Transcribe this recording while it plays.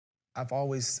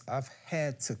I've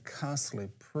had to constantly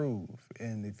prove,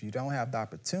 and if you don't have the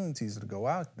opportunities to go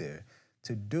out there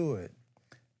to do it,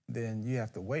 then you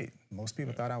have to wait. Most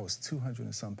people thought I was 200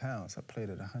 and some pounds. I played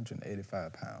at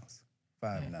 185 pounds,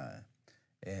 5'9",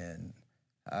 and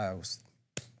I was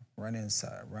run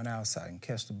inside, run outside, and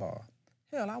catch the ball.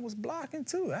 Hell, I was blocking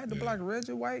too. I had to block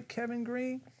Reggie White, Kevin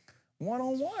Green,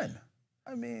 one-on-one.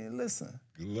 I mean, listen.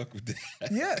 Good luck with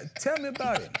that. Yeah, tell me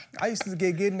about it. I used to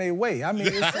get in their way. I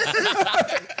mean,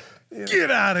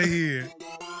 Get out of here.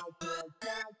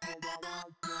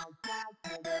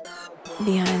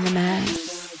 Behind the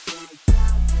mask.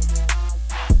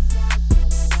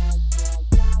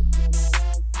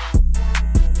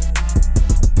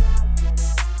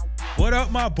 What up,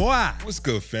 my boy? What's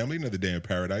good, family? Another day in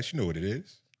paradise. You know what it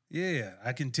is. Yeah,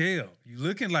 I can tell. You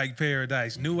looking like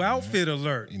paradise. New outfit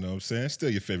alert. You know what I'm saying? Still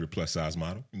your favorite plus size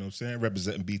model. You know what I'm saying?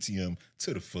 Representing BTM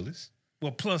to the fullest.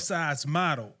 Well, plus size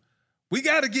model. We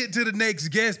got to get to the next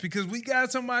guest because we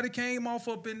got somebody came off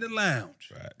up in the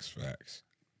lounge. Facts.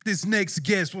 This next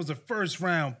guest was a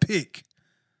first-round pick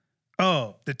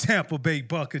of the Tampa Bay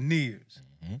Buccaneers.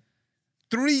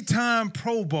 Three-time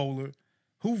Pro Bowler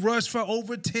who rushed for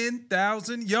over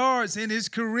 10,000 yards in his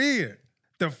career.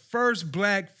 The first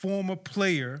black former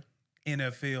player,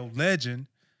 NFL legend,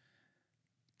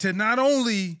 to not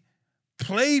only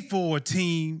play for a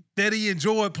team that he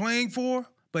enjoyed playing for,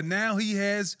 but now he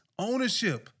has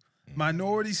ownership,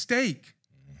 minority stake.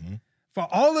 For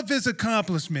all of his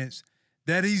accomplishments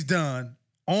that he's done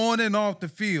on and off the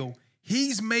field,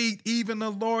 he's made even a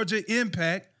larger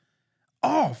impact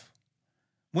off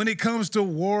when it comes to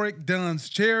Warrick Dunn's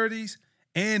Charities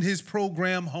and his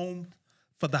program Home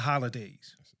for the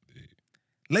Holidays.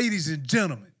 Ladies and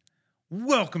gentlemen,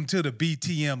 welcome to the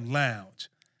BTM Lounge.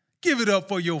 Give it up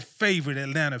for your favorite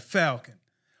Atlanta Falcon,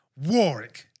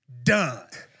 Warrick Dunn.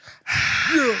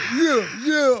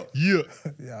 Yeah.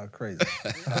 Y'all crazy.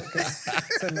 Okay.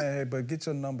 Say, man, hey, but get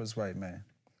your numbers right, man.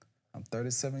 I'm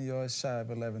 37 yards shy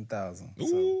of 11,000.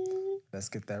 So let's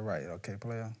get that right, okay,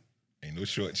 player? Ain't no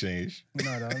short change.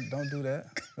 No, don't do that.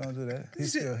 Don't do that. He's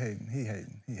still hating. He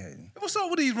hating. What's up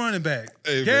with these running backs?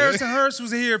 Hey, Garrison Hurst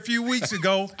was here a few weeks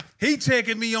ago. He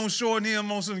checking me on shorting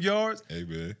him on some yards. Hey,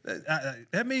 man.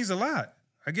 That means a lot.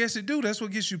 I guess it do. That's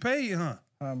what gets you paid, huh?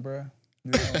 Bro?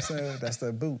 You know what I'm saying? That's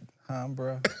the boot,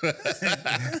 bro?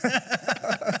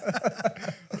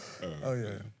 Oh,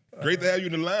 yeah. Great to have you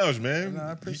in the lounge, man. No,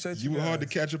 I appreciate you You were hard to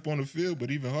guys. catch up on the field,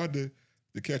 but even harder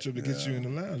to catch up to get you in the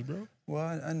lounge, bro.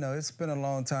 Well, I know it's been a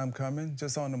long time coming,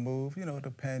 just on the move, you know,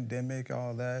 the pandemic,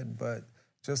 all that, but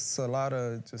just a lot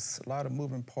of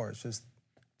moving parts, just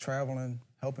traveling,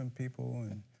 helping people,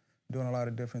 and doing a lot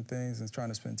of different things, and trying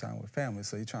to spend time with family.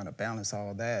 So you're trying to balance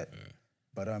all that. Yeah.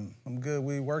 But I'm good.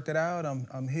 We worked it out.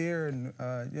 I'm here, and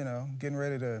you know, getting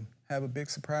ready to have a big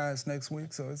surprise next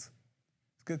week. So it's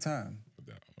a good time.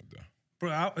 No doubt.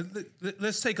 Bro,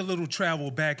 let's take a little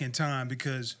travel back in time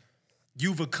because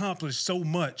you've accomplished so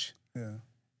much. Yeah.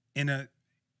 In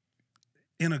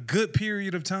a good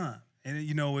period of time. And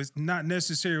you know, it's not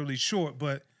necessarily short,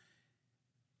 but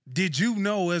did you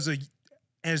know as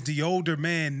the older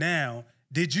man now,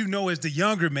 did you know as the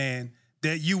younger man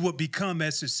that you would become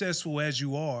as successful as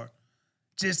you are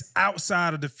just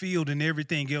outside of the field and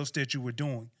everything else that you were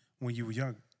doing when you were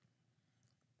younger?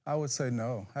 I would say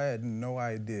no. I had no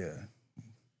idea,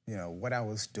 you know, what I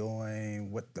was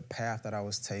doing, what the path that I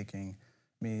was taking.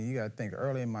 I mean, you got to think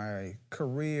early in my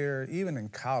career, even in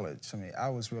college, I mean, I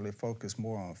was really focused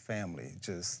more on family,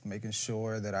 just making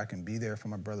sure that I can be there for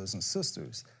my brothers and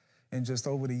sisters. And just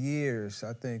over the years,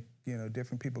 I think, you know,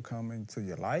 different people come into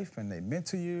your life and they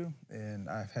mentor you. And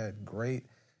I've had great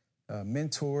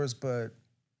mentors, but,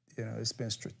 you know, it's been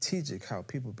strategic how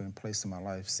people have been placed in my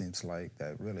life, seems like,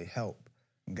 that really help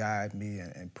guide me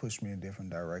and push me in different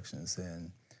directions.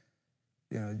 And,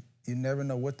 you know, you never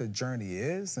know what the journey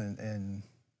is, and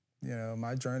you know,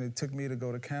 my journey took me to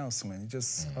go to counseling.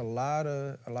 Just a lot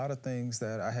of things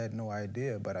that I had no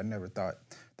idea, but I never thought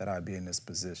that I'd be in this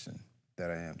position that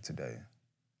I am today.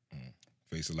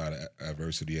 Faced a lot of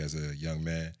adversity as a young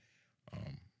man.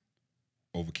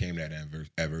 Overcame that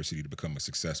adversity to become a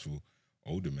successful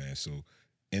older man. So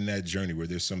in that journey, where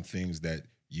there's some things that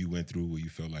you went through where you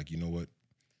felt like, you know what,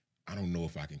 I don't know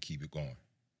if I can keep it going.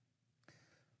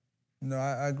 No,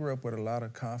 I grew up with a lot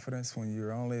of confidence. When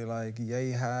you're only like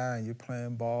yay high and you're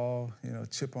playing ball, you know,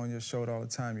 chip on your shoulder all the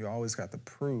time, you always got to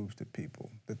prove to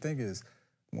people. The thing is,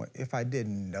 if I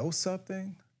didn't know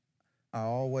something, I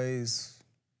always,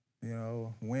 you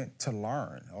know, went to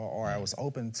learn, or I was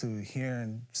open to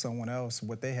hearing someone else,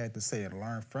 what they had to say, and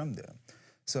learn from them.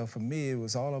 So for me, it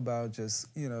was all about just,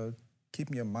 you know,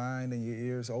 keeping your mind and your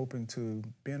ears open to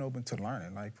being open to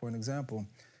learning. Like, for an example,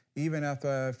 even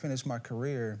after I finished my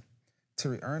career,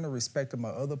 to earn the respect of my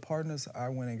other partners, I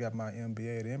went and got my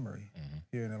MBA at Emory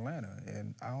here in Atlanta.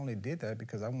 And I only did that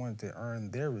because I wanted to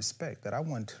earn their respect, that I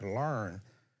wanted to learn,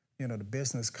 you know, the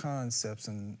business concepts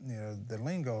and, you know, the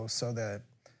lingo so that,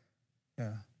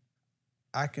 yeah,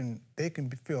 they can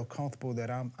feel comfortable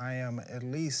that I am at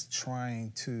least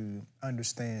trying to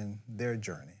understand their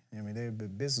journey. I mean, they're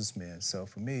businessmen. So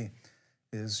for me,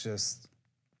 it's just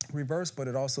reverse, but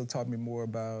it also taught me more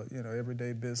about, you know,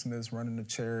 everyday business, running a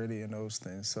charity and those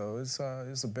things. So it's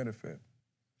a benefit.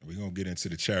 We're going to get into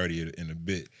the charity in a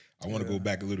bit. I want to go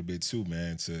back a little bit too,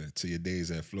 man, to your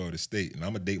days at Florida State. And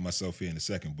I'm going to date myself here in a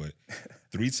second, but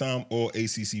 3-time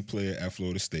All-ACC player at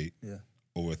Florida State. Yeah.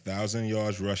 Over 1,000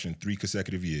 yards rushing 3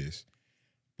 consecutive years.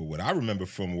 But what I remember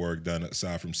from Warrick Dunn,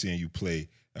 aside from seeing you play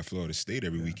at Florida State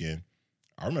every weekend,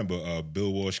 I remember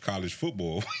Bill Walsh college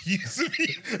football. He used to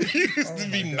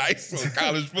be nice on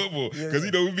college football because,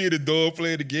 you know, we be in the door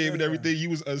playing the game and everything. He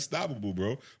was unstoppable,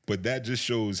 bro. But that just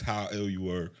shows how ill you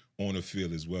were on the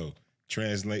field as well.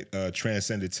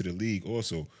 Transcended to the league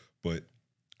also. But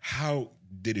how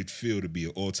did it feel to be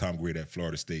an all-time great at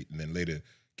Florida State and then later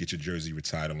get your jersey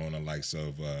retired along the likes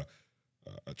of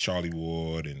Charlie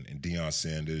Ward and Deion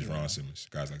Sanders, Ron Simmons,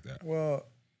 guys like that? Well,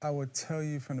 I would tell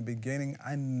you from the beginning,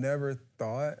 I never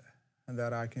thought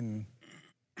that I can,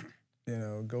 you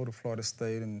know, go to Florida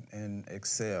State and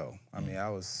excel. I mean,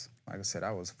 I was, like I said,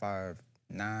 I was 5'9",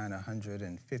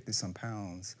 150-some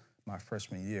pounds my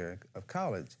freshman year of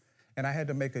college. And I had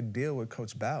to make a deal with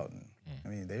Coach Bowden. I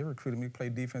mean, they recruited me to play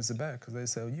defensive back because they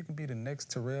said, well, you can be the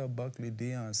next Terrell Buckley,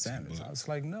 Deion Sanders. I was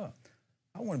like, no,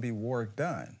 I want to be Warrick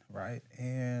Dunn, right?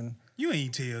 And you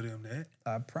ain't tell them that.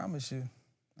 I promise you.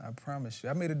 I promise you.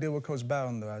 I made a deal with Coach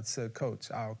Bowden, though. I said,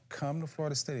 Coach, I'll come to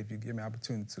Florida State if you give me an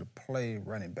opportunity to play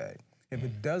running back. If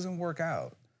it doesn't work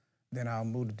out, then I'll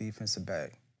move to defensive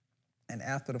back. And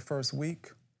after the first week,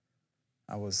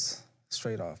 I was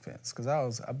straight offense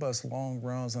because I bust long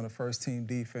runs on the first team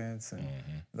defense and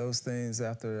those things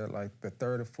after like the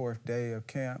 3rd or 4th day of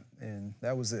camp, and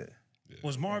that was it.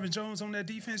 Was Marvin Jones on that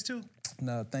defense too?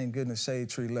 No, thank goodness Shade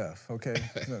Tree left, okay?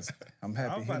 I'm happy he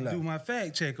left. I was about to do my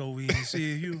fact check over here and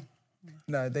see if you...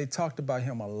 No, they talked about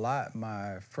him a lot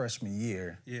my freshman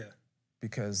year. Yeah.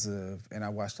 Because and I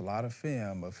watched a lot of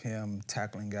film of him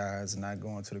tackling guys and not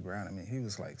going to the ground. I mean, he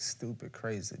was like stupid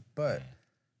crazy. But,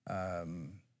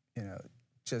 you know,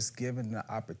 just given the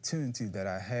opportunity that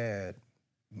I had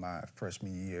my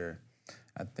freshman year,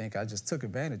 I think I just took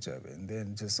advantage of it. And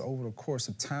then just over the course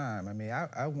of time, I mean,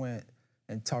 I went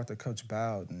and talked to Coach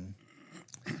Bowden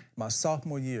my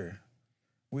sophomore year.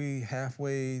 We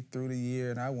halfway through the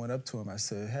year, and I went up to him. I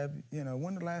said,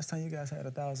 when the last time you guys had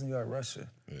a 1,000-yard rusher?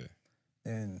 Yeah.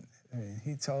 And I mean,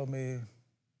 he told me,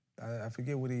 I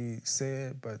forget what he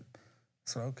said, but I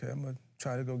said, okay, I'm going to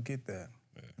try to go get that.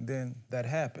 Yeah. And then that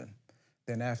happened.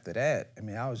 Then after that, I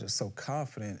mean, I was just so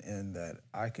confident in that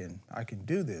I can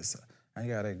do this. I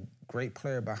got a great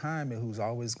player behind me who's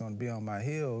always going to be on my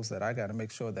heels that I got to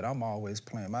make sure that I'm always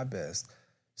playing my best.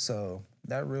 So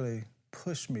that really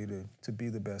pushed me to be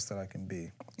the best that I can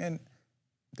be. And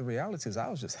the reality is I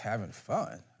was just having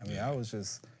fun. I mean, I was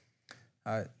just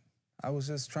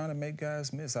trying to make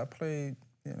guys miss. I played,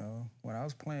 you know, when I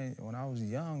was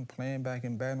young, playing back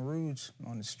in Baton Rouge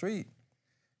on the street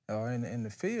or in the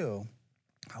field,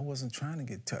 I wasn't trying to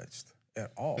get touched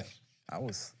at all. I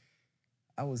was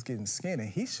getting skinned, and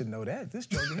he should know that. This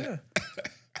joker here.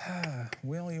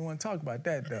 We don't even want to talk about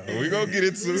that, though. We're going to get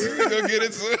into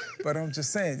it. But I'm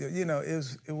just saying, you know,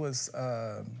 it was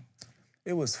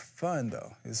fun,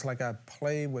 though. It's like I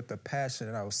played with the passion,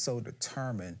 and I was so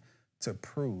determined to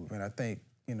prove. And I think,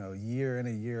 you know, year in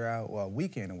and year out, well,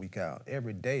 week in and week out,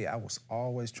 every day I was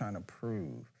always trying to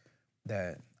prove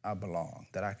that I belong,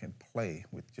 that I can play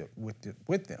with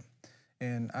them.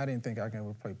 And I didn't think I could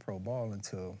ever play pro ball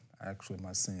until actually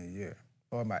my senior year,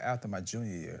 or after my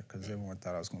junior year, because everyone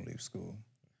thought I was going to leave school.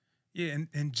 Yeah,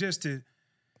 and just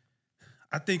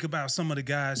I think about some of the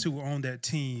guys who were on that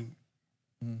team.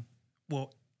 Mm-hmm.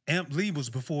 Well, Amp Lee was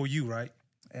before you, right?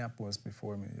 Amp was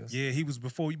before me, yes. Yeah, he was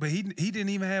before you, but he didn't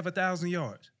even have 1,000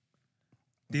 yards.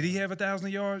 Did he have 1,000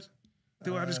 yards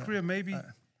throughout his career? Maybe.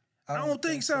 I don't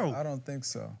think so. I don't think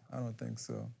so.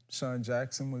 Sean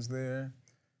Jackson was there.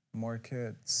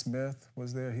 Marquette Smith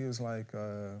was there. He was like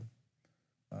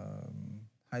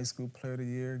high school player of the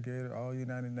year, Gator, All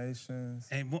United Nations.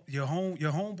 And your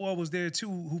homeboy was there too,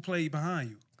 who played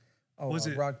behind you. Oh, Was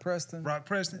it Rock Preston? Rock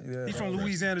Preston? Yeah, He's from Rock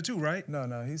Louisiana too, right?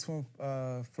 No, he's from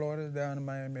Florida, down in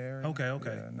Miami area. Okay.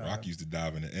 Yeah, no. Rock used to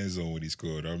dive in the end zone when he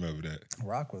scored. I remember that.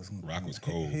 Rock was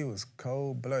cold. He was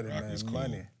cold-blooded, Rock man. was cold.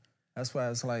 Money. That's why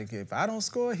it's like, if I don't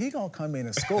score, he gonna come in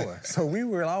and score. So we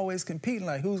were always competing,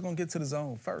 like, who's gonna get to the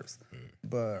zone first.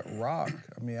 But Rock,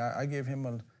 I mean, I give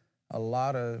him a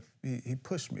lot of, he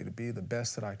pushed me to be the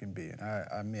best that I can be. And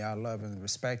I love and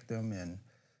respect him, and,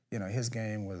 you know, his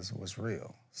game was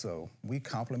real. So we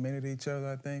complimented each other,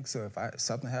 I think. So if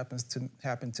something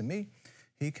happened to me,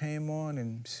 he came on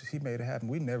and he made it happen.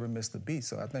 We never missed a beat.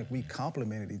 So I think we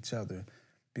complimented each other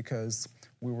because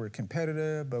we were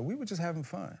competitive, but we were just having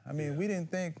fun. I mean, we didn't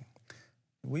think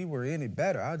we were any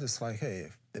better. I was just like, hey,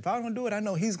 if I don't do it, I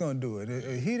know he's gonna do it.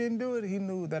 If he didn't do it, he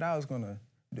knew that I was gonna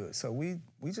do it. So we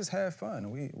just had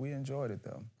fun. We enjoyed it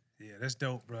though. Yeah, that's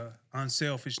dope, bro.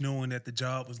 Unselfish, knowing that the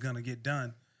job was gonna get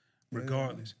done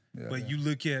regardless. But you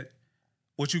look at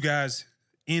what you guys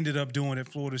ended up doing at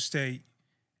Florida State,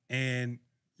 and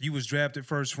you was drafted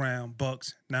first round,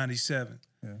 Bucs, 97.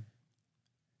 Yeah.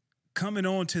 Coming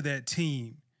on to that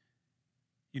team,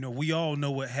 you know, we all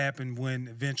know what happened when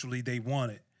eventually they won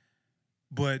it.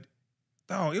 But,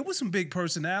 it was some big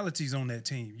personalities on that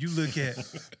team. You look at,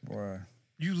 Boy.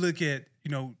 you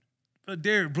know,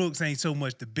 Derrick Brooks ain't so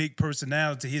much the big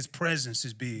personality. His presence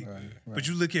is big. Right. But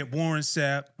you look at Warren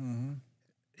Sapp. Mm-hmm.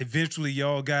 Eventually,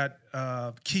 y'all got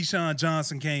Keyshawn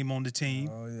Johnson came on the team.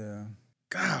 Oh, yeah.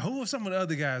 God, who were some of the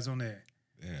other guys on there?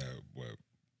 Yeah,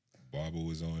 Barber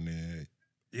was on there.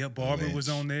 Yeah, Barber Lynch. was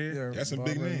on there. That's some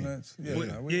big names.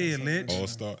 Lynch.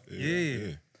 All-Star.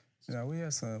 Yeah. You know, we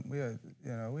had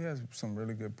some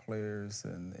really good players,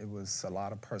 and it was a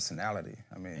lot of personality.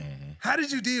 I mean, How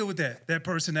did you deal with that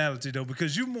personality though?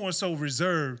 Because you more so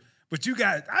reserved, but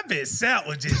I bet Sal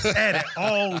was just at it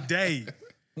all day.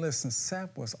 listen,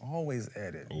 Sapp was always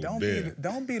at it. Oh, Don't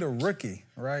be the rookie,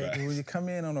 right? When you come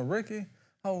in on a rookie,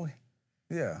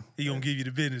 yeah. He gonna give you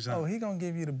the business, huh? Oh, he gonna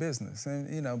give you the business. And,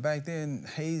 you know, back then,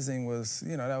 hazing was,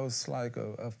 you know, that was like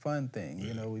a fun thing.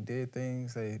 You know, we did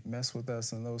things, they messed with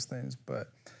us and those things. But,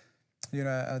 you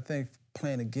know, I think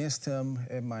playing against him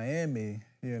at Miami,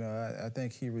 you know, I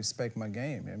think he respected my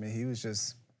game. I mean, he was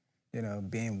just, you know,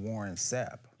 being Warren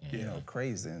Sapp, you know,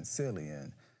 crazy and silly.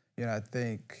 And, you know, I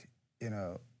think, you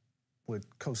know, with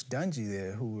Coach Dungy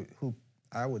there, who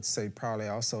I would say probably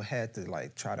also had to,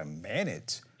 like, try to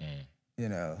manage you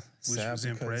know, which was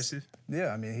impressive.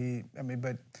 Yeah,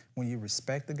 but when you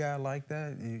respect a guy like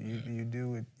that, you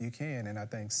do what you can, and I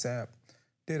think Sapp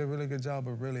did a really good job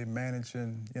of really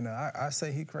managing. You know, I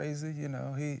say he crazy. You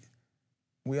know,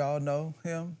 we all know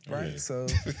him, right? Yeah. So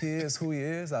he is who he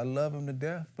is. I love him to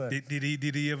death. But Did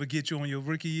he ever get you on your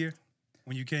rookie year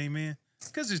when you came in?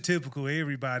 Because it's typical,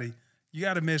 everybody. You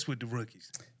got to mess with the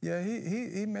rookies. yeah,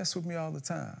 he messed with me all the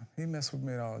time. He messed with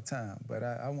me all the time. But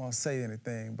I won't say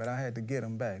anything. But I had to get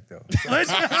him back though.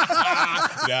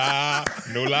 Nah,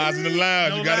 no lies in the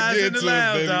lounge. No You gotta lies get in the to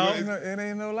lounge, it, dog. baby. It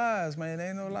ain't no lies, man. It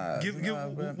ain't no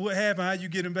lies. What happened? How you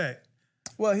get him back?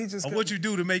 Well, he just Or what you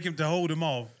do to hold him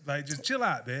off? Like, just chill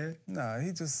out, man. No,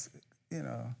 he just, you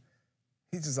know,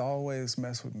 he just always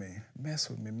mess with me.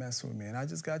 And I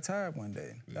just got tired one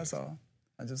day. That's all.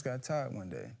 I just got tired one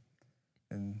day.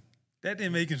 And That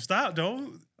didn't make him stop,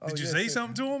 though. Did you say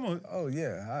something to him? Or? Oh,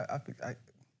 yeah. I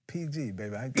PG,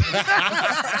 baby.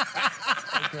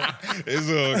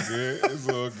 It's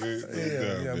all good.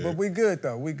 Yeah. But we good,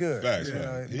 though. We good. Facts, you know?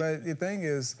 man. But the thing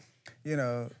is, you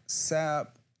know, Sapp,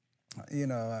 you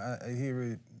know,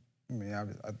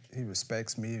 he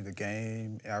respects me, the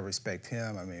game. I respect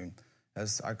him. I mean,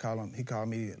 he called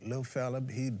me little fella.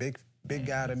 He big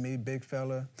guy to me, big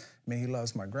fella. I mean, he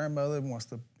loves my grandmother, wants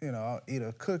to, you know, eat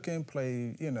her cooking,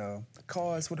 play, you know,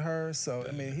 cards with her. So,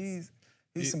 I mean, he's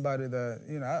somebody that,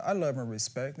 you know, I love and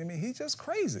respect. I mean, he's just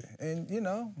crazy. And, you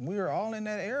know, we are all in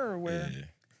that era where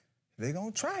they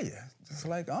gonna try you. Just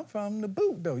like I'm from the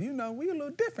boot, though. You know, we a little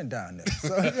different down there. So,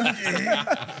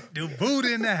 The boot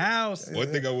in the house. One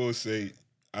thing I will say,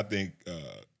 I think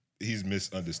he's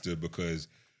misunderstood because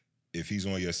if he's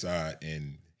on your side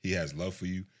and he has love for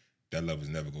you, that love is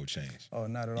never gonna change. Oh,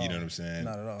 not at all. You know what I'm saying?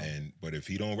 Not at all. But if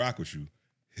he don't rock with you,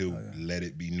 he'll let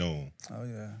it be known. Oh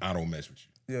yeah. I don't mess with you.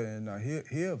 Yeah, no,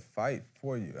 he'll fight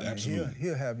for you. I Absolutely. mean,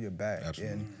 he'll have your back.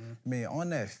 Absolutely. And I mean, on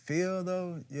that field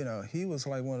though, you know, he was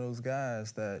like one of those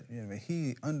guys that, you know,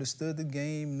 he understood the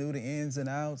game, knew the ins and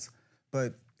outs,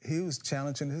 but he was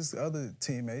challenging his other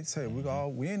teammates. Hey,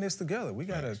 we in this together. We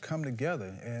gotta come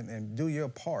together and do your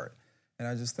part. And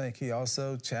I just think he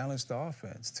also challenged the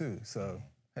offense too. So,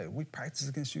 hey, we practice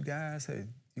against you guys. Hey,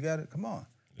 you gotta come on,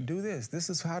 do this. This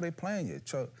is how they playing you.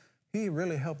 he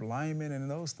really helped linemen and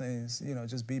those things,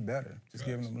 just be better, just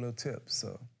giving them little tips.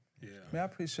 So, Yeah. I mean, I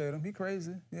appreciate him. He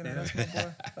crazy. That's my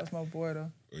boy. That's my boy,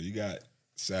 though. Well, you got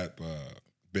Sap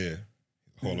Bear,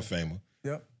 Hall of Famer.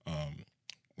 Yep.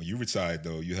 When you retired,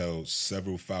 though, you held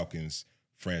several Falcons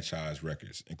franchise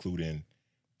records, including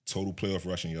total playoff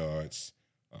rushing yards,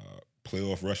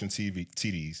 playoff rushing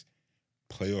TDs,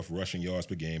 playoff rushing yards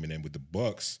per game, and then with the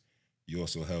Bucs, you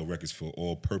also held records for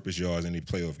all-purpose yards in the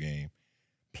playoff game,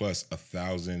 plus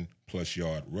 1,000+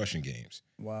 yard rushing games.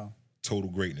 Wow. Total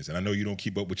greatness. And I know you don't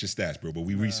keep up with your stats, bro, but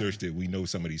we researched it. We know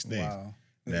some of these things. Wow.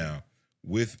 Yeah. Now,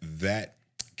 with that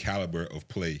caliber of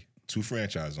play, two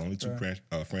franchises, only two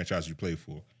franchises you played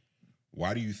for,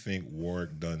 why do you think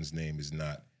Warrick Dunn's name is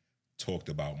not talked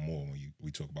about more when we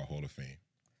talk about Hall of Fame?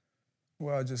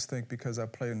 Well, I just think because I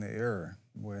played in the era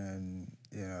when,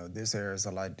 this era is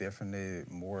a lot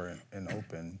different, more and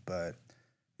open. But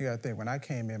you got to think, when I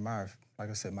came in, like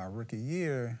I said, my rookie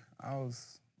year, I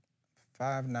was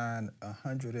 5'9",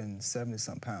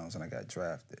 170-something pounds when I got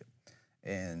drafted.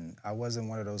 And I wasn't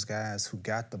one of those guys who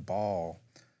got the ball,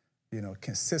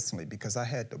 consistently, because I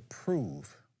had to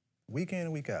prove week in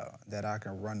and week out that I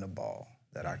can run the ball,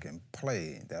 that I can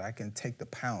play, that I can take the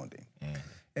pounding.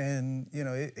 And,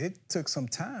 it took some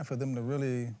time for them to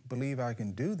really believe I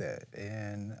can do that.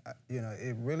 And,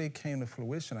 it really came to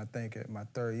fruition, I think, at my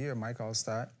third year. Mike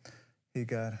Allstott, he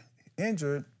got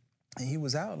injured, and he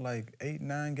was out like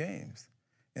 8-9 games.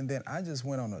 And then I just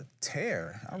went on a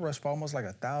tear. I rushed for almost like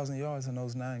 1,000 yards in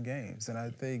those 9 games. And I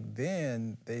think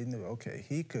then they knew, okay,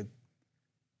 he could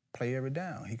play every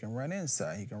down. He can run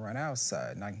inside. He can run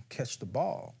outside, and I can catch the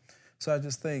ball. So I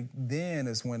just think then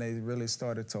is when they really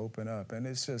started to open up. And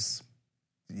it's just,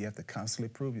 you have to constantly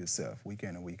prove yourself week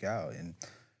in and week out. And,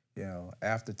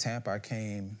 after Tampa, I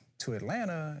came to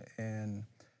Atlanta, and,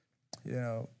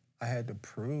 I had to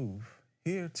prove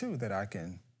here, too, that I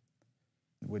can,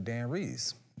 with Dan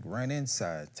Reese, run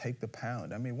inside, take the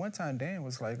pound. I mean, one time Dan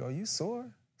was like, "Oh, you sore?"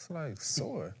 It's like,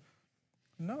 sore?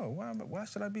 No, why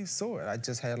should I be sore? I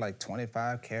just had like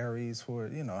 25 carries for,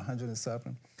 100 and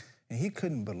something. And he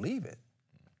couldn't believe it,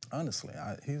 honestly.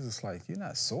 He was just like, "You're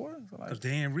not sore?" Because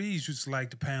Dan Reeves used to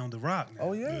like to pound the rock. Now.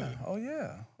 Oh, yeah. Oh,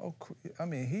 yeah. Oh, I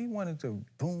mean, he wanted to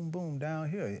boom, boom down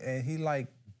here. And he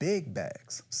liked big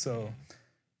backs. So,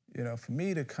 for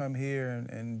me to come here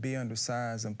and be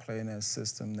undersized and play in that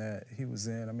system that he was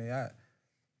in, I mean, I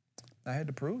had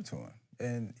to prove to him.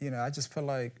 And, I just feel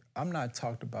like I'm not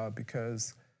talked about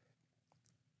because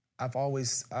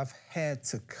I've had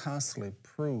to constantly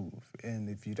prove. And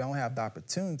if you don't have the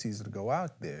opportunities to go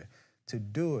out there to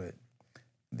do it,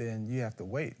 then you have to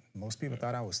wait. Most people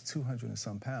thought I was 200 and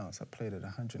some pounds. I played at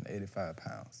 185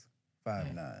 pounds,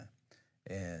 5'9".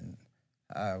 And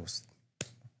I was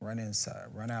run inside,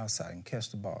 run outside, and catch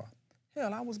the ball.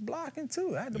 Hell, I was blocking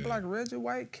too. I had to block Reggie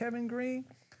White, Kevin Green,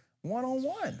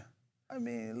 one-on-one. I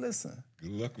mean, listen.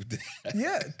 Good luck with that.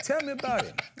 Yeah, tell me about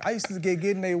it. I used to get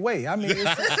in their way. I mean,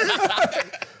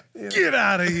 Get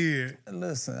out of here.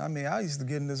 Listen, I mean, I used to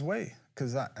get in this way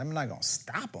because I'm not going to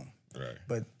stop them. Right.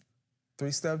 But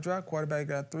 3-step drop, quarterback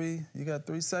got 3. You got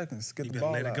 3 seconds. Get the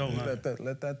ball let it out. go, huh?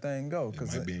 Let that thing go. It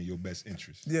might be in your best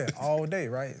interest. Yeah, all day,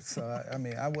 right? So, I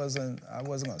mean, I wasn't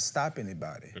going to stop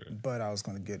anybody, but I was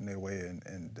going to get in their way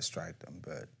and distract them.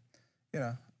 But,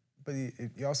 but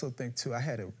you also think, too, I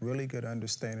had a really good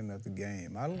understanding of the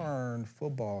game. I learned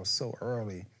football so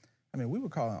early. I mean, we were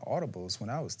calling audibles when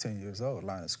I was 10 years old,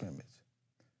 line of scrimmage.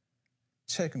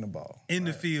 Checking the ball. In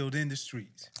the field, in the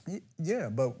streets. Yeah,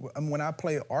 but when I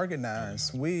played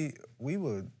organized, we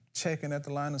were checking at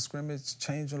the line of scrimmage,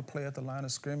 changing the play at the line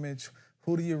of scrimmage.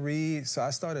 Who do you read? So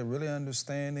I started really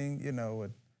understanding,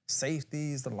 with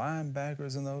safeties, the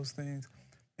linebackers and those things.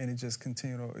 And it just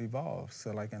continued to evolve.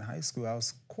 So like in high school, I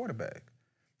was quarterback.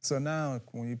 So now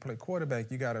when you play quarterback,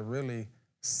 you got to really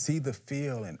see the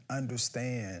field and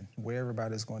understand where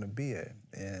everybody's going to be at.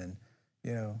 And,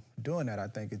 doing that, I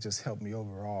think it just helped me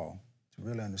overall to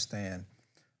really understand,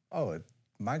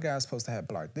 my guy's supposed to have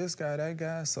blocked this guy, that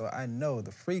guy. So I know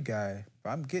the free guy,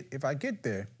 if I get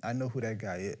there, I know who that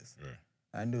guy is. Right.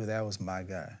 I knew that was my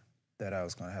guy that I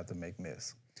was going to have to make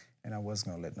miss. And I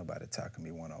wasn't going to let nobody tackle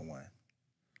me one-on-one.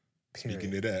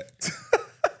 Speaking of that,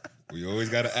 we always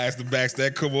got to ask the backs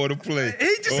that come on to play.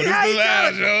 He just how he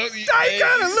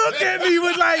kind of looked at me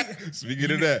was like.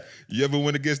 Speaking of that, you ever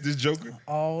went against this Joker?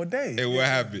 All day. And what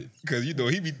happened? Because, he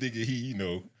be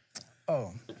thinking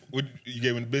Oh. What, you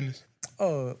gave him the business?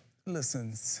 Oh,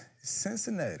 listen,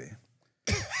 Cincinnati.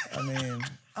 I mean,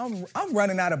 I'm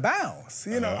running out of bounds.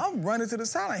 I'm running to the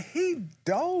sideline. He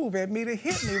dove at me to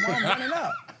hit me while I'm running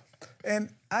out. And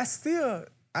I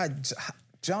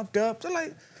jumped up,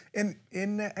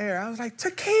 in the air. I was like,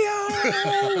 Takeo!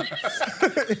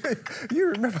 You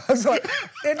remember? I was like,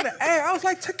 in the air. I was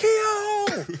like,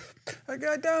 Takeo! I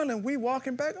got down and we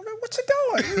walking back. I'm like, what you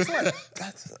doing? He was like,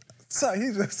 that's... So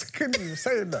he just couldn't even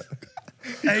say nothing.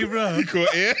 Hey, bro. You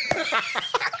caught air?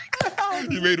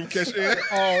 You made him catch air?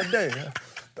 All day.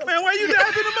 Man, why you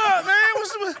dapping him up, man?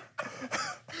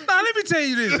 Nah, let me tell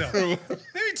you this, though.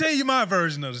 Let me tell you my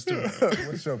version of the story.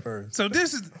 What's your version? So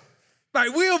this is,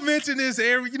 like, we'll mention this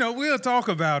we'll talk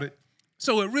about it.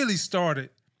 So it really started,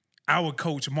 our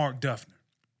coach, Mark Duffner.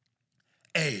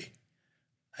 Hey,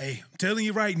 I'm telling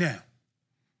you right now,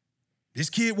 this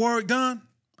kid, Warrick Dunn,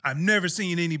 I've never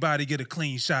seen anybody get a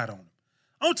clean shot on him.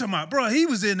 I'm talking about, bro, he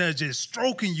was in there just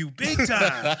stroking you big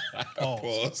time.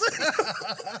 Pause.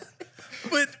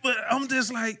 But I'm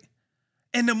just like,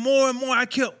 and the more and more I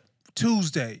kept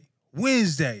Tuesday,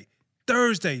 Wednesday,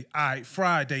 Thursday, all right,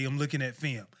 Friday, I'm looking at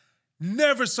film.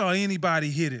 Never saw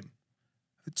anybody hit him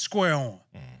square on.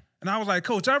 And I was like,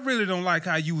 Coach, I really don't like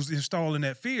how you was installing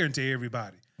that fear into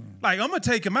everybody. Like, I'm going to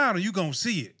take him out and you going to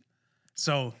see it.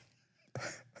 So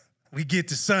we get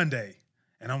to Sunday,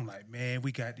 and I'm like, man,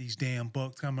 we got these damn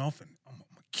Bucs coming off, and I'm going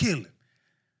to kill him.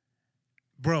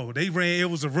 Bro, it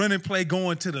was a running play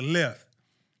going to the left.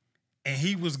 And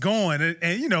he was going,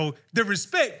 and you know, I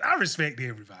respect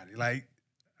everybody. Like,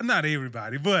 not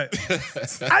everybody, but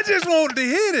I just wanted to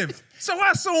hit him. So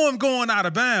I saw him going out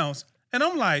of bounds, and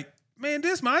I'm like, man,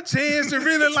 this my chance to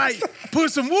really, like, put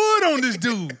some wood on this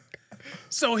dude.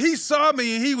 So he saw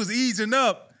me, and he was easing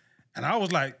up, and I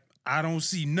was like, I don't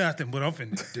see nothing, but I'm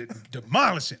finna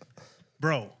demolish him.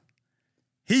 Bro,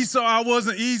 he saw I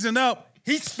wasn't easing up.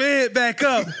 He sped back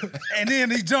up, and then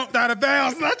he jumped out of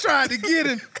bounds, and I tried to get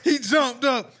him. He jumped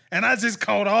up, and I just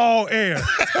caught all air.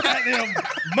 Goddamn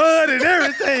mud and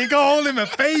everything all in my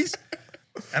face.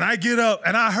 And I get up,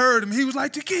 and I heard him. He was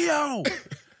like, Takeo,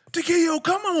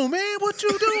 come on, man. What you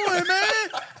doing, man?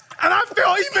 And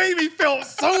he made me feel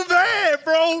so bad,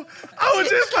 bro. I was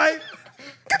just like,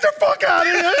 get the fuck out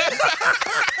of here.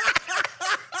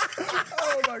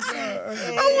 Oh, my God.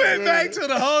 I went back to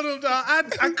the huddle, dog.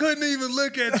 I couldn't even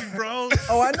look at you, bro.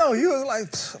 Oh, I know. He was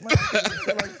like,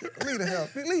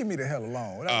 leave me the hell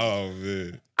alone. Oh,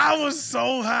 man. I was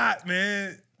so hot,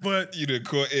 man. But You done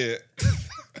caught air.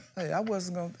 Hey, I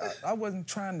wasn't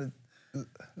trying to,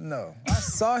 no. I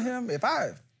saw him. If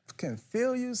I can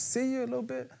feel you, see you a little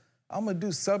bit, I'm going to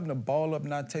do something to ball up,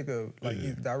 not take a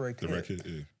direct hit.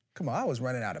 Yeah. Come on, I was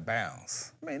running out of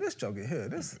bounds. Man, this joker here,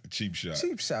 this Cheap shot.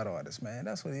 cheap shot artist, man.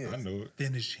 That's what he is. I know it.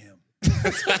 finish him.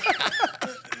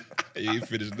 He ain't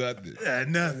finished nothing.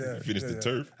 Nothing. He finished the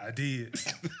turf. I did.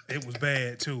 It was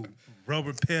bad, too.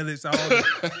 Rubber pellets,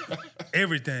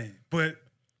 everything. But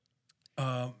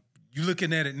you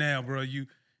looking at it now, bro, you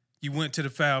went to the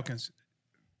Falcons,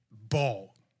 balled,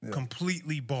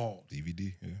 completely balled.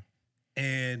 DVD, yeah.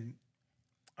 And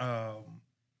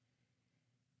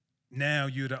now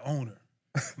you're the owner,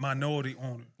 minority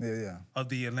owner of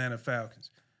the Atlanta Falcons.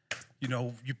 You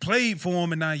know, you played for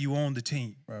them and now you own the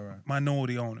team. Right.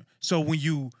 Minority owner. So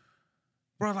bro,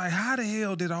 like, how the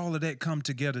hell did all of that come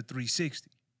together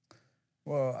 360?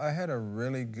 Well, I had a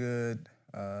really good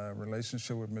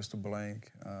relationship with Mr.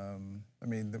 Blank. I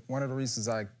mean, one of the reasons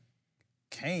I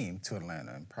came to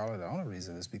Atlanta, and probably the only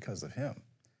reason, is because of him.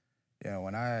 You know,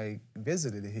 when I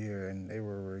visited here and they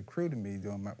were recruiting me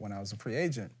when I was a free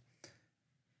agent,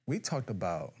 we talked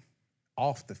about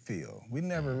off the field. We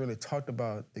never really talked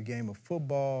about the game of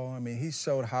football. I mean, he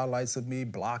showed highlights of me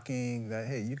blocking, that,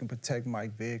 hey, you can protect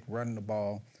Mike Vick, running the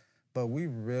ball. But we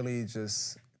really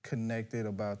just connected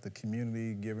about the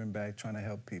community, giving back, trying to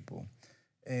help people.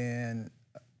 And,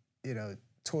 you know,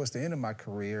 towards the end of my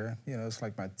career, you know, it's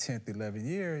like my 10th, 11th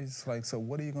year, it's like, so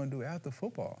what are you going to do after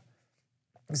football?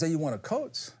 He said, you want to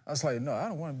coach? I was like, no, I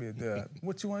don't want to be there.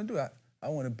 What you want to do? I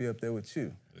want to be up there with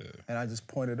you. Yeah. And I just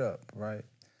pointed up, right?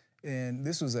 And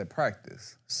this was at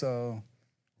practice. So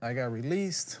I got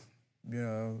released. You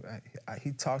know,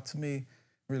 he talked to me,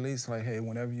 released, like, hey,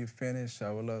 whenever you finish,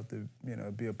 I would love to, you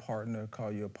know, be a partner,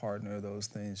 call you a partner, those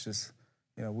things. Just,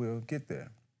 you know, we'll get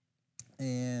there.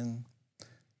 And,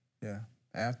 yeah,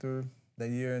 after the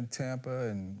year in Tampa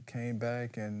and came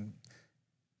back, and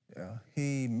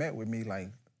he met with me like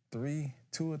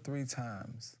 2 or 3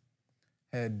 times.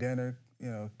 Had dinner, you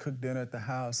know, cooked dinner at the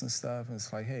house and stuff. And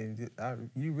it's like, hey,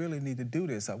 you really need to do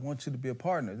this. I want you to be a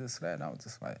partner, this, that. And I was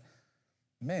just like,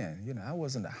 man, you know, I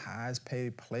wasn't the highest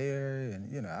paid player.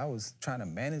 And, you know, I was trying to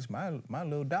manage my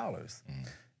little dollars.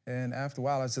 And after a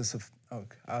while, I just,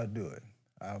 okay, I'll do it.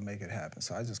 I'll make it happen.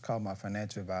 So I just called my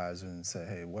financial advisor and said,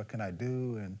 hey, what can I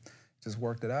do? And just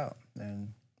worked it out.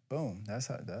 And boom, that's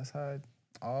how it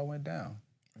all went down.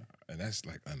 And that's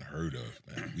like unheard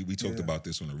of, man. We talked about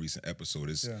this on a recent episode.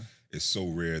 It's so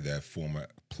rare that former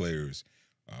players,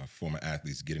 former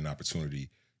athletes get an opportunity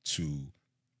to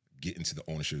get into the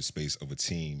ownership space of a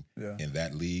team in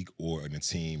that league or in a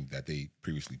team that they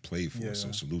previously played for.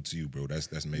 So salute to you, bro.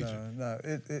 That's major. No,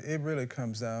 it really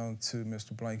comes down to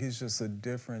Mr. Blank. He's just a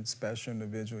different, special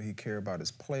individual. He cares about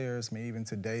his players. I mean, even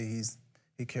today,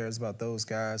 he cares about those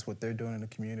guys, what they're doing in the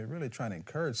community, really trying to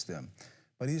encourage them.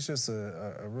 But he's just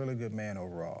a really good man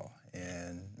overall.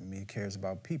 And I mean, he cares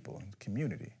about people and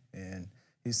community. And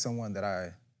he's someone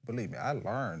that believe me, I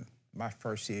learned my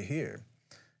first year here.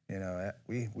 You know,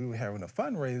 we were having a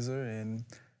fundraiser, and,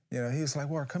 you know, he was like,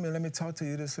 well, come here, let me talk to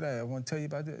you this or that. I want to tell you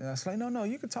about this. And I was like, no,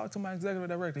 you can talk to my executive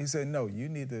director. He said, no, you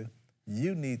need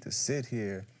to sit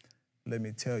here, let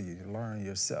me tell you, learn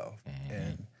yourself.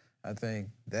 And I think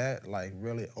that, like,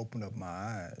 really opened up my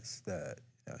eyes that,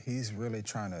 you know, he's really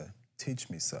trying to teach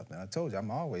me something. I told you,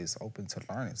 I'm always open to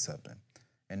learning something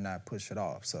and not push it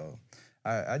off. So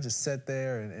I just sat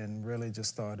there and really just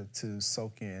started to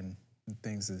soak in the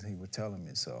things that he was telling me.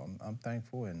 So I'm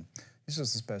thankful, and he's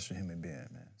just a special human being,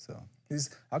 man. So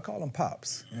I call him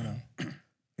Pops, you know.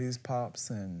 He's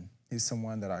Pops, and he's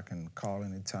someone that I can call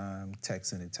anytime,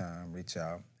 text anytime, reach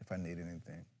out if I need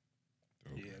anything.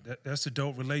 Yeah, that's a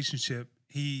dope relationship.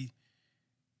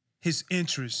 His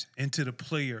interest into the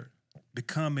player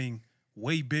becoming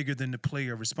way bigger than the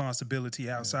player responsibility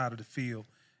outside of the field,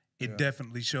 it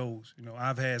definitely shows. You know,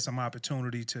 I've had some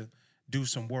opportunity to do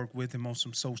some work with him on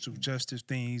some social justice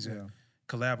things and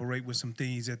collaborate with some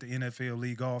things at the NFL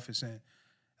league office. And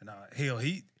hell,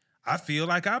 I feel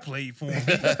like I played for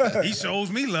him. He shows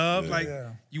me love.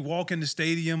 You walk in the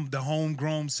stadium, the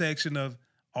homegrown section of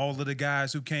all of the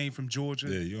guys who came from Georgia.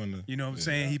 Yeah, you know what I'm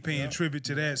saying? He paying tribute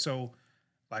to that. So,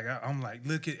 like, I'm like,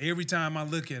 every time I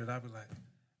look at it, I be like,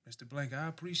 Mr. Blank, I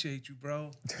appreciate you,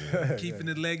 bro. Keeping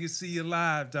the legacy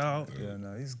alive, dog. Yeah,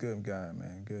 no, he's a good guy,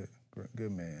 man.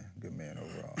 Good man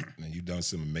overall. And you've done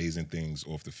some amazing things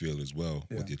off the field as well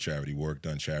with your charity work,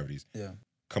 Dunn Charities. Yeah.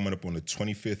 Coming up on the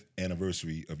 25th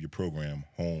anniversary of your program,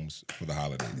 Homes for the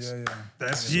Holidays. Yeah.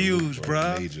 That's huge,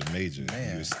 bro. Major.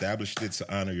 Man. You established it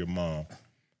to honor your mom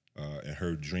and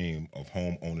her dream of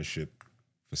home ownership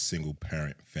for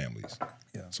single-parent families.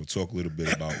 Yeah. So talk a little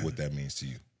bit about what that means to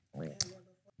you.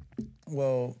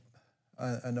 Well,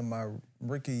 under my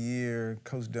rookie year,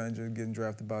 Coach Dungy getting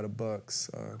drafted by the Bucs,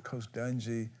 Coach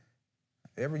Dungy,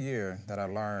 every year that I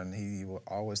learned, he will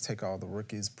always take all the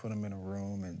rookies, put them in a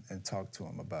room, and talk to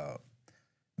them about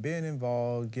being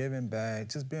involved, giving back,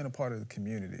 just being a part of the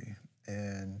community.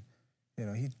 And, you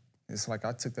know, it's like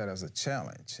I took that as a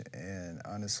challenge. And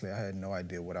honestly, I had no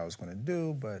idea what I was going to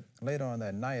do. But later on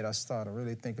that night, I started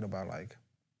really thinking about, like,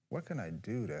 what can I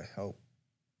do to help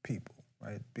people,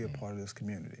 right? Be a part of this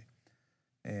community.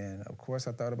 And, of course,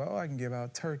 I thought about, I can give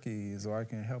out turkeys, or I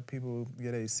can help people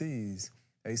get AC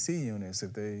units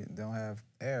if they don't have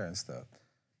air and stuff.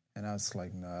 And I was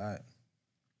like, no,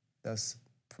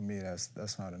 for me,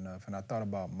 that's not enough. And I thought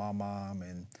about my mom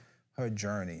and her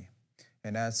journey.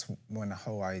 And that's when the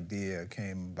whole idea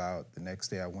came about. The next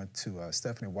day I went to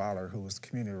Stephanie Weiler, who was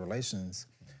community relations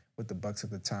with the Bucs at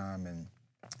the time, and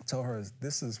told her,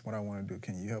 this is what I want to do.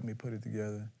 Can you help me put it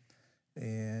together?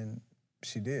 And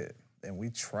she did. And we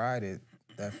tried it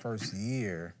that first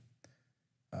year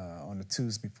on the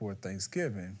Tuesday before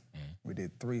Thanksgiving. We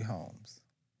did 3 homes.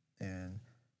 And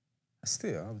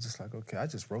still, I was just like, okay, I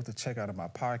just wrote the check out of my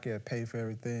pocket, paid for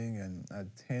everything, and I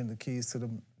handed the keys to the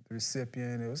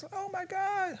recipient. It was, oh my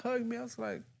God, hugged me. I was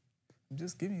like, I'm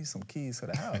just giving you some keys to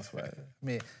the house, right? I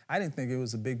mean, I didn't think it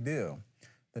was a big deal.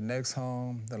 The next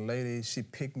home, the lady, she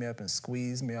picked me up and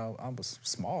squeezed me. I was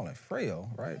small and frail,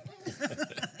 right?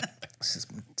 She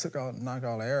knocked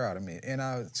all the air out of me. And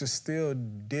I just still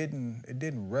it didn't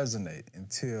resonate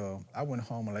until I went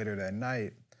home later that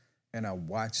night and I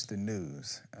watched the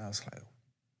news. And I was like,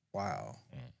 wow,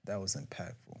 that was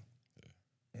impactful.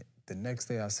 Yeah. The next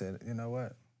day I said, you know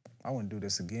what? I want to do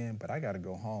this again, but I got to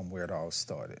go home where it all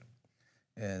started.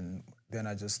 And then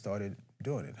I just started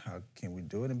doing it. How can we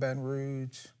do it in Baton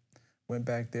Rouge? Went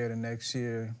back there the next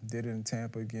year, did it in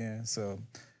Tampa again. So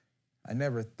I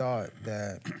never thought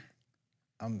that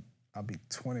I'll be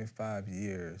 25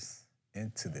 years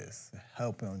into this,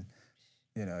 helping,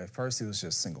 you know, at first it was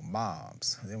just single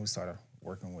moms. And then we started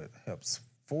working with helps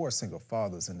 4 single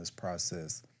fathers in this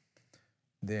process.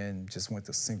 Then just went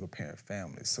to single parent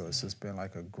families. So it's just been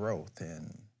like a growth,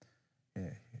 and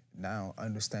now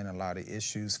understanding a lot of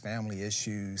issues, family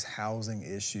issues, housing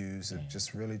issues, of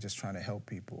just really just trying to help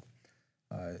people.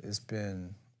 It's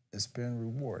been it's been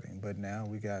rewarding. But now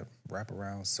we got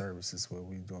wraparound services where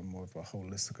we're doing more of a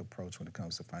holistic approach when it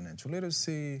comes to financial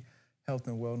literacy, health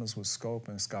and wellness with scope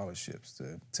and scholarships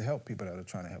to help people that are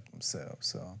trying to help themselves.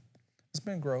 So it's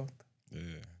been growth. Yeah,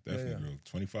 definitely growth.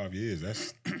 25 years,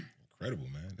 that's incredible,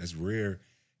 man. That's rare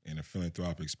in a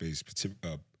philanthropic space,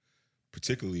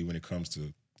 particularly when it comes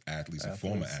to athletes and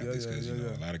former athletes, because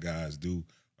a lot of guys do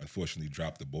unfortunately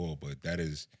drop the ball, but that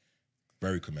is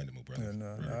very commendable, brother. Yeah,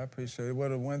 no, I appreciate it. Well,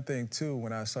 the one thing too,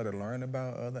 when I started learning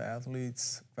about other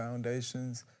athletes'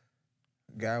 foundations,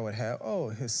 guy would have,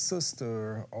 his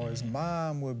sister or his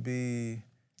mom would be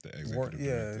the executive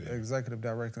director. Executive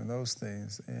director and those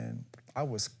things. And I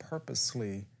was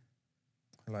purposely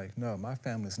like, no, my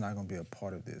family's not gonna be a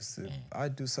part of this. If I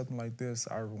do something like this,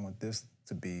 I want this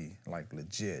to be like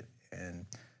legit. And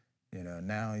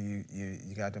now you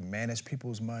got to manage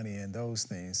people's money and those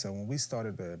things. So when we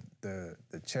started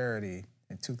the charity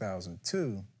in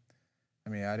 2002, I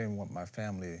mean, I didn't want my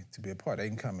family to be a part. They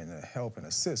can come in and help and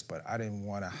assist, but I didn't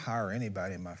want to hire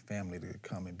anybody in my family to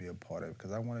come and be a part of it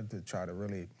because I wanted to try to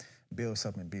really build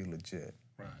something and be legit.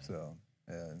 Right. So,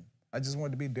 and I just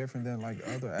wanted to be different than like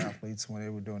other athletes when they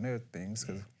were doing their things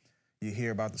because you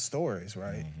hear about the stories,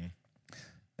 right? Mm-hmm.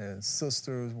 And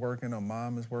sister is working or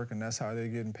mom is working, that's how they're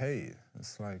getting paid.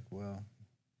 It's like, well,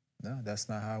 no, that's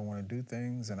not how I want to do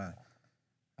things. And I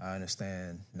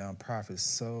understand nonprofits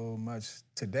so much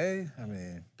today. I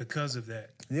mean, because of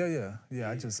that. Yeah.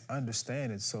 I just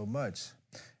understand it so much.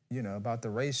 About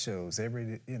the ratios.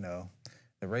 The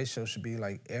ratio should be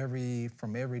like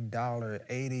from every dollar,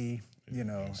 80,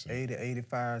 80,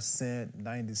 85 cents,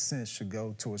 90 cents should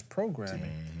go towards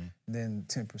programming. Mm-hmm. Then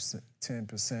 10%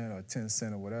 or 10 cents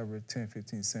or whatever, 10,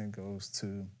 15 cents goes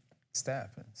to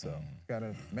staffing. So got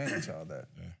to manage all that.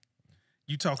 Yeah.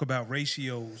 You talk about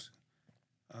ratios.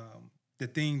 The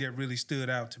thing that really stood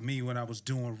out to me when I was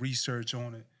doing research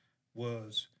on it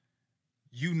was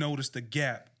you noticed the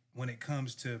gap when it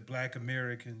comes to Black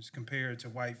Americans compared to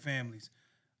white families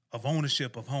of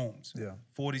ownership of homes. Yeah.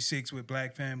 46 with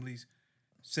Black families,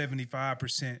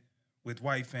 75% with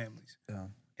white families. Yeah.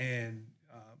 And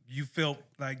you felt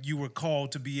like you were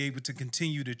called to be able to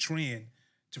continue the trend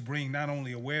to bring not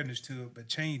only awareness to it, but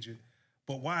change it.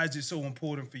 But why is it so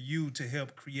important for you to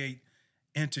help create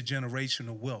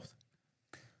intergenerational wealth?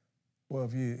 Well,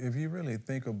 if you really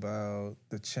think about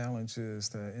the challenges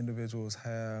that individuals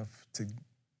have to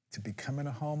becoming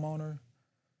a homeowner,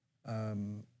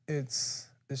 it's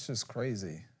just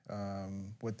crazy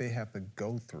what they have to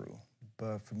go through.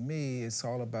 But for me, it's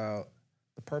all about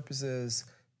the purpose is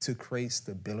to create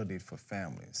stability for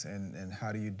families. And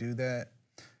how do you do that?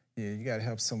 You got to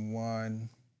help someone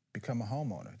become a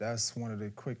homeowner. That's one of the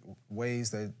quick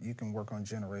ways that you can work on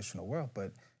generational wealth.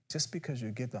 But just because you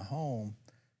get the home,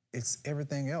 it's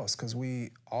everything else because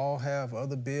we all have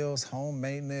other bills, home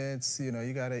maintenance, you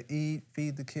got to eat,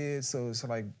 feed the kids. So it's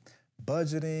like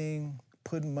budgeting,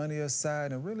 putting money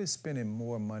aside, and really spending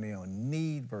more money on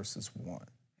need versus want.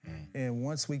 And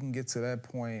once we can get to that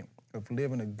point of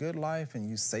living a good life and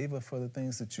you save up for the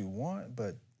things that you want,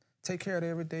 but take care of the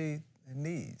everyday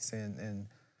needs and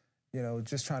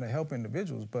just trying to help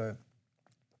individuals, but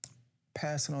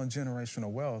passing on generational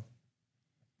wealth,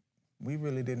 we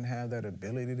really didn't have that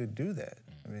ability to do that.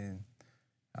 I mean,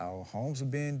 our homes were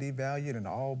being devalued in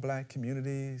all Black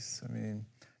communities. I mean,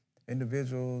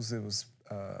 individuals, it was,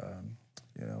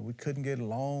 we couldn't get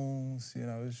loans. It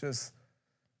was just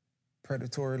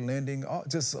predatory lending,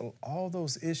 all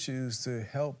those issues to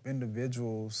help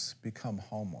individuals become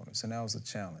homeowners. And that was a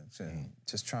challenge. And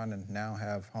just trying to now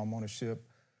have homeownership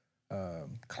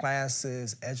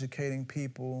classes, educating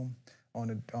people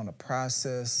on the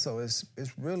process. So it's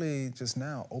really just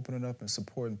now opening up and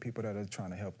supporting people that are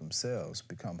trying to help themselves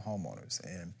become homeowners.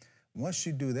 And once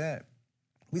you do that,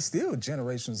 we still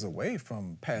generations away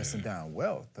from passing down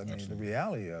wealth. I mean, the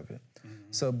reality of it.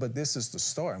 So, but this is the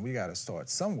start, and we got to start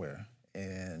somewhere.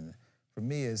 And for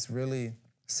me, it's really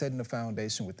setting the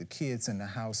foundation with the kids in the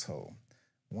household.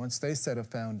 Once they set a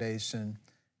foundation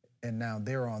and now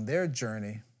they're on their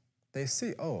journey, they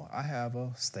see, I have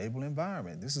a stable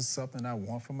environment. This is something I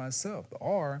want for myself.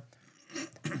 Or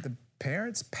the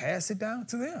parents pass it down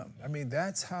to them. I mean,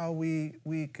 that's how we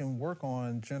can work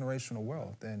on generational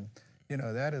wealth. And,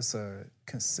 that is a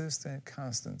consistent,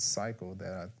 constant cycle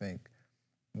that I think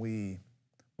we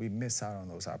miss out on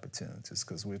those opportunities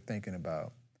because we're thinking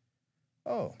about,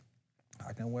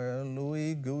 I can wear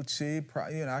Louis, Gucci,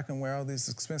 I can wear all these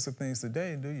expensive things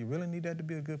today. Do you really need that to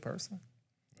be a good person?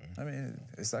 I mean,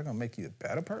 is that going to make you a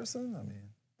better person? I mean,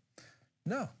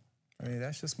 no.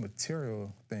 That's just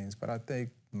material things. But I think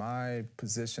my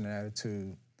position and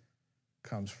attitude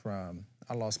comes from,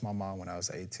 I lost my mom when I was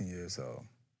 18 years old.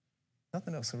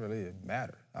 Nothing else really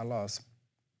mattered. I lost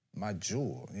my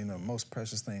jewel, most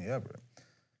precious thing ever.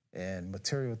 And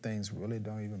material things really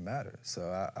don't even matter. So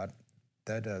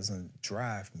that doesn't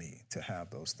drive me to have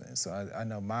those things. So I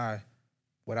know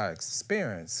what I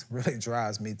experience really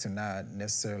drives me to not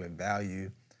necessarily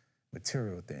value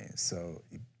material things. So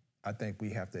I think we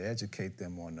have to educate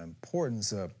them on the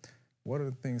importance of what are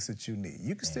the things that you need.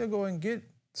 You can still go and get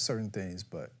certain things,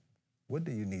 but what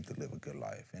do you need to live a good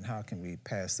life? And how can we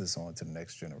pass this on to the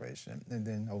next generation? And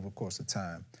then over the course of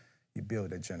time, you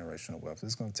build that generational wealth.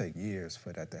 It's going to take years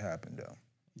for that to happen, though.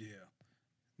 Yeah,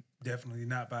 definitely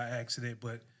not by accident,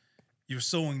 but you're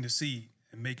sowing the seed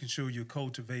and making sure you're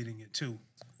cultivating it too.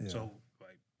 Yeah. So,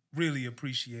 really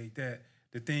appreciate that.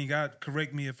 The thing,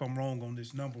 correct me if I'm wrong on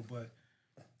this number, but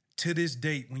to this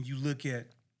date, when you look at,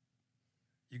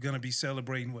 you're going to be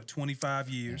celebrating, 25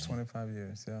 years? 25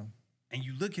 years, yeah. And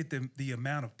you look at the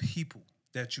amount of people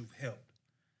that you've helped.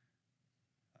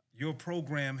 Your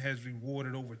program has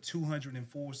rewarded over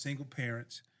 204 single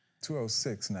parents.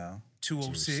 206 now.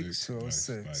 206.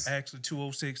 206. Nice. Actually,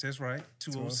 206, that's right.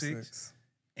 206.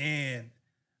 And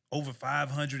over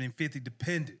 550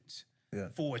 dependents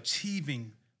for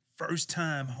achieving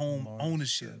first-time home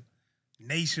ownership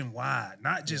nationwide.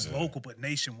 Not just local, but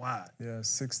nationwide. Yeah,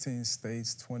 16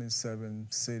 states, 27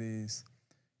 cities.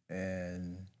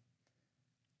 And,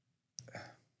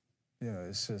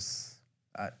 it's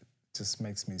just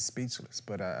makes me speechless.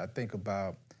 But I think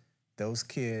about those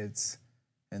kids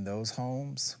in those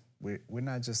homes. We're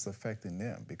not just affecting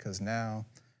them, because now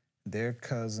their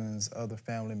cousins, other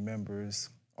family members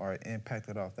are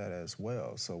impacted off that as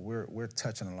well. So we're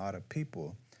touching a lot of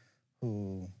people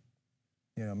who,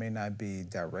 may not be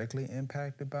directly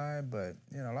impacted by it, but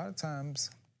a lot of times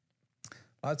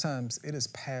it is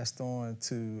passed on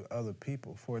to other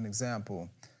people. For an example,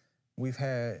 we've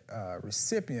had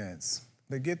recipients.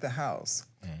 They get the house,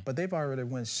 but they've already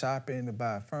went shopping to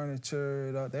buy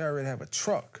furniture. They already have a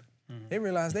truck. They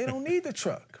realize they don't need the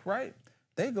truck, right?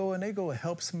 They go and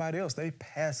help somebody else. They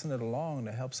passing it along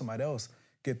to help somebody else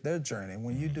get their journey.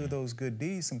 When you do those good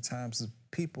deeds, sometimes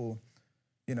people,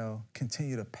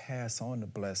 continue to pass on the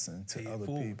blessing to other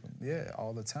people. Yeah,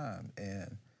 all the time.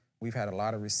 And we've had a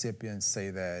lot of recipients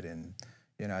say that. And,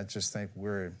 I just think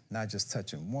we're not just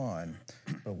touching one,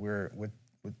 but we're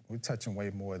touching way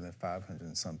more than 500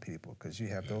 and some people, because you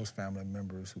have those family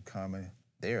members who come and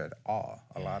they're at awe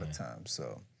a lot of times.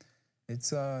 So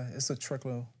it's a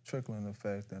trickling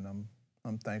effect, and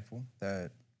I'm thankful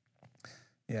that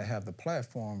I have the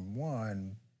platform,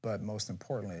 one, but most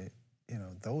importantly,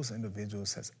 those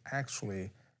individuals has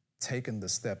actually taken the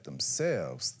step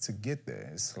themselves to get there.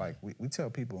 It's like we tell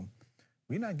people,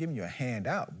 we're not giving you a hand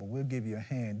out, but we'll give you a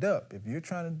hand up. If you're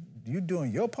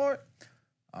doing your part,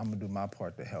 I'm gonna do my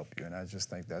part to help you. And I just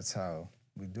think that's how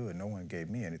we do it. No one gave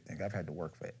me anything. I've had to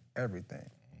work for everything,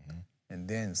 and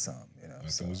then some.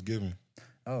 Nothing was given.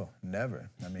 Oh, never.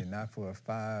 I mean, not for a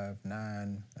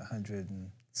 5'9",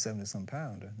 170-some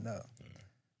pounder. No,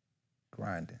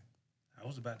 grinding. I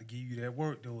was about to give you that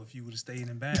work though if you would have stayed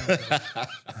in bounds.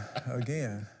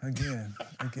 Again.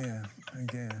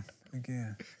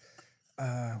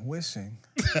 Wishing.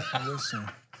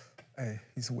 Hey,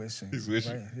 he's wishing. He's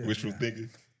wishing. Right? Yeah, wishful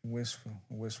thinking. Wishful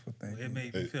thinking. It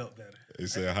made me feel better. They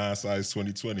say hindsight's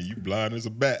 2020. You blind as a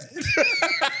bat.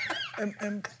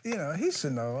 and he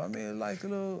should know. I mean,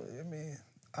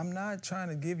 I'm not trying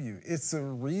to give you. It's a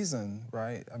reason,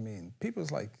 right? I mean,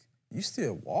 people's like, you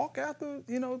still walk after,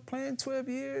 playing 12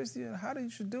 years? How do you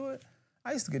should do it?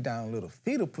 I used to get down in a little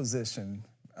fetal position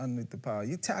underneath the pile.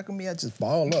 You tackle me, I just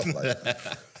ball up,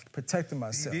 protecting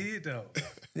myself. He did, though.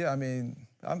 Yeah, I mean,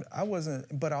 I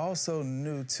wasn't, but I also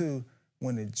knew, too,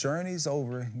 when the journey's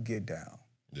over, get down.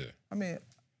 Yeah. I mean,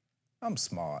 I'm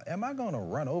small. Am I going to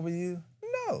run over you?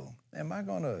 No. Am I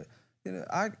going to,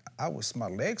 my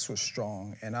legs were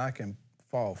strong, and I can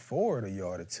fall forward a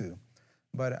yard or two.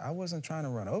 But I wasn't trying to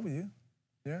run over you,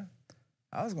 yeah?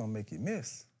 I was going to make you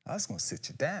miss. I was going to sit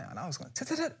you down. I was going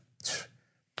to,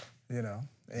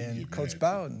 And Coach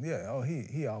Bowden,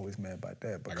 he always mad about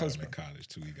that. But I got him in college,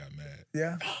 too. He got mad.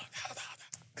 Yeah?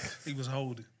 He was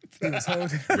holding.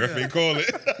 Ref ain't call it.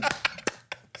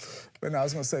 But no, I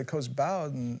was going to say, Coach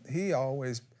Bowden, he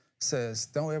always says,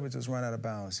 don't ever just run out of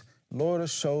bounds. Lower the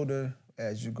shoulder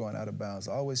as you're going out of bounds.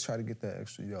 Always try to get that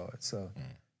extra yard. So,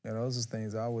 those are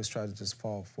things I always try to just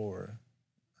fall forward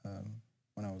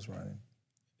when I was running.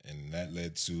 And that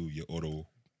led to your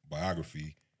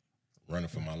autobiography, Running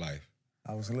for My Life.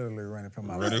 I was literally running for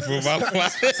my life.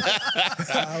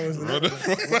 I was literally.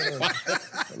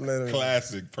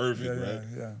 Classic, perfect, right? Yeah.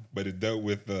 Yeah. But it dealt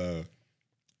with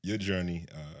your journey,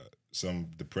 some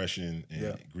depression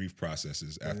and grief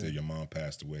processes after your mom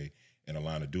passed away in a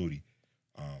line of duty.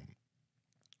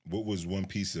 What was one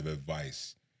piece of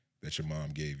advice that your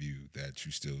mom gave you that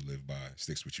you still live by,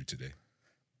 sticks with you today?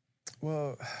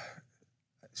 Well,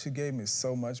 she gave me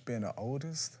so much being the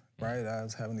oldest, right? I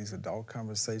was having these adult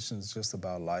conversations just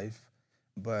about life.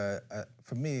 But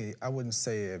for me, I wouldn't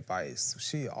say advice.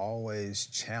 She always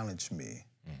challenged me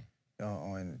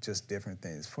on just different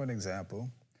things. For an example,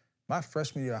 my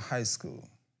freshman year of high school,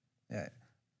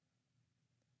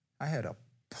 I had a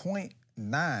 0.9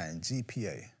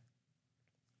 GPA.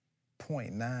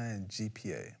 0.9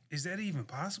 GPA. Is that even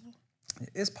possible?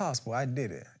 It's possible. I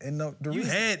did it. And you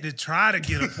had to try to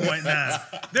get a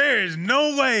 0.9. There is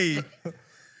no way.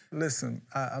 Listen,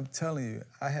 I'm telling you,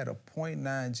 I had a 0.9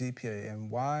 GPA. And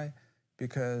why?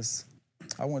 Because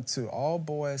I went to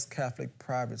all-boys Catholic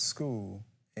private school,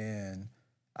 and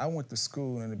I went to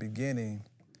school in the beginning,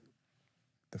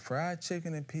 the fried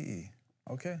chicken and PE,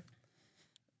 okay?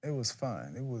 It was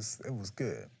fun. It was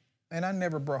good. And I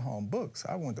never brought home books.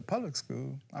 I went to public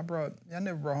school. I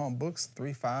never brought home books,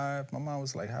 3.5. My mom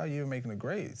was like, how are you making the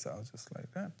grades? I was just like,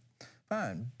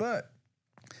 fine. But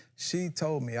she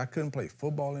told me I couldn't play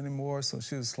football anymore, so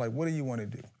she was like, what do you want to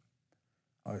do?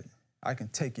 I can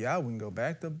take you out. We can go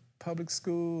back to public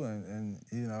school and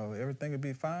everything will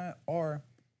be fine. Or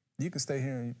you can stay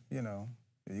here and, you're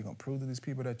going to prove to these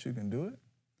people that you can do it.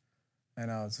 And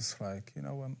I was just like, you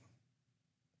know what?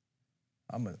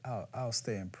 I'll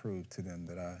stay and prove to them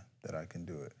that I can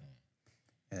do it.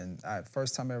 And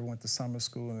first time I ever went to summer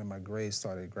school, and then my grades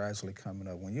started gradually coming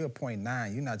up. When you're a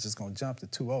 0.9, you're not just gonna jump to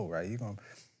 2.0, right?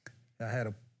 I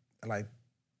had like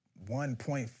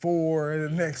 1.4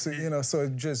 the next, so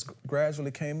it just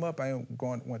gradually came up. I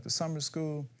went to summer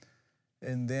school,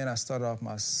 and then I started off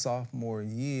my sophomore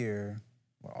year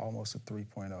with almost a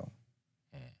 3.0.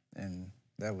 And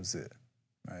that was it.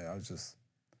 Right?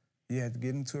 You had to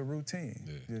get into a routine.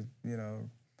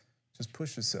 Just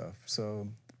push yourself. So,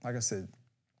 like I said,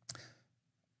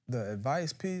 the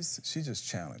advice piece, she just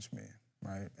challenged me,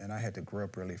 right? And I had to grow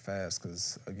up really fast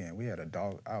because, again,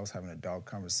 I was having adult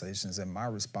conversations, and my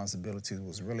responsibility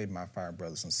was really my 5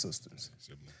 brothers and sisters.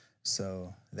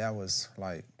 So that was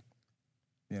like,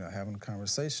 having a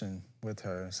conversation with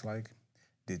her. It's like,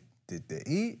 did they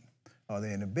eat? Are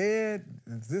they in the bed?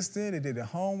 They did their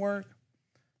homework?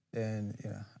 And,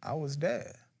 I was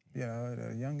dad, at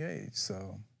a young age.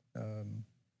 So,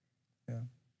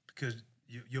 Because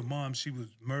your mom, she was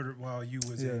murdered while you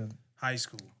was in high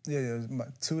school. Yeah.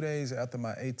 2 days after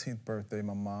my 18th birthday,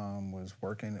 my mom was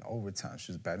working overtime.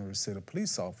 She was Baton Rouge City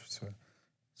police officer.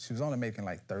 She was only making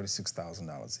like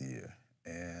 $36,000 a year.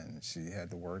 And she had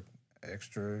to work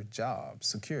extra job,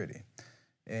 security.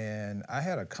 And I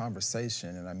had a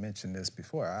conversation, and I mentioned this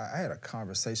before. I had a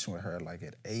conversation with her like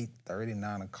at 8:30,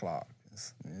 9 o'clock.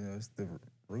 It's the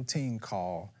routine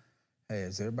call. Hey,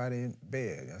 is everybody in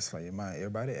bed? I was like,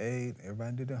 everybody ate,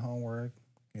 everybody did their homework,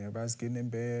 everybody's getting in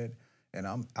bed. And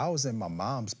I was in my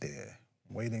mom's bed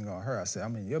waiting on her. I said,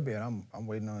 I'm in your bed. I'm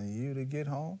waiting on you to get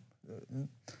home.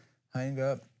 Hang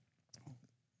up.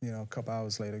 A couple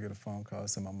hours later, I get a phone call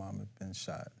saying my mom had been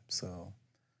shot. So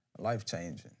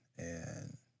life-changing.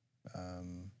 And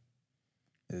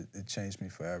it changed me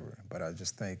forever. But I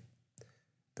just think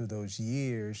through those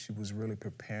years, she was really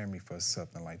preparing me for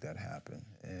something like that happen.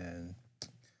 And,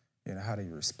 how do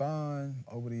you respond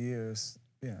over the years?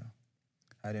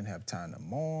 I didn't have time to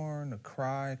mourn, to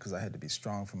cry, because I had to be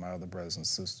strong for my other brothers and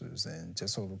sisters. And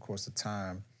just over the course of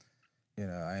time,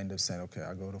 I ended up saying, okay,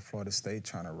 I go to Florida State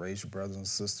trying to raise your brothers and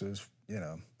sisters,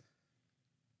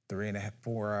 3.5,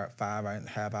 4,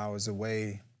 5.5 hours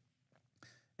away.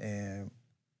 And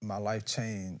my life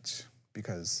changed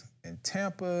because in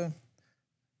Tampa,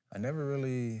 I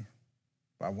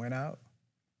went out,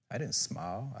 I didn't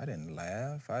smile, I didn't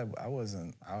laugh, I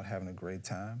wasn't out having a great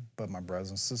time, but my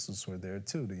brothers and sisters were there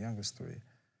too, the youngest 3.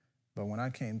 But when I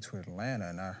came to Atlanta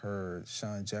and I heard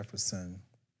Sean Jefferson,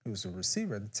 who was a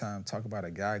receiver at the time, talk about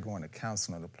a guy going to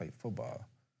counseling to play football,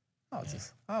 I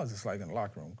was just like in the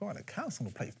locker room, going to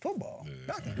counseling to play football?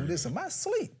 I can do this in my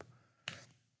sleep.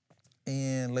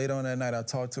 And later on that night, I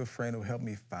talked to a friend who helped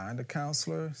me find a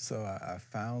counselor. So I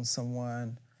found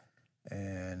someone,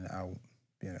 and of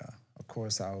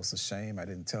course, I was ashamed. I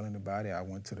didn't tell anybody. I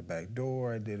went to the back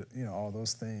door. I did, all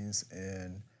those things,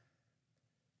 and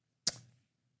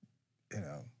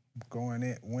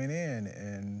went in,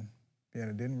 and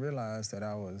didn't realize that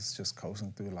I was just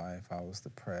coasting through life. I was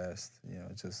depressed,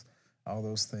 just all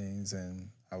those things, and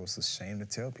I was ashamed to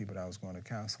tell people that I was going to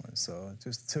counseling. So it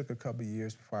just took a couple of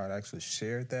years before I actually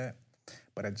shared that,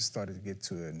 but I just started to get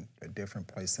to a different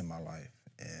place in my life.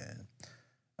 and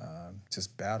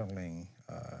just battling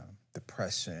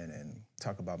depression and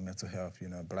talk about mental health. You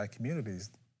know, Black communities,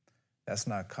 that's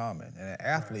not common. And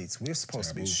athletes, we're supposed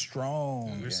to be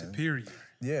strong. We're superior.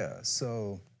 Yeah,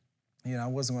 so, you know, I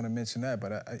wasn't going to mention that,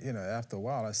 but, you know, after a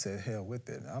while, I said, hell with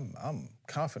it. I'm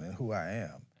confident who I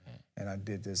am. And I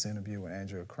did this interview with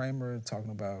Andrea Kramer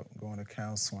talking about going to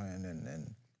counseling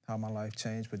and how my life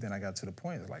changed. But then I got to the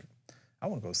point, like, I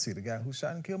want to go see the guy who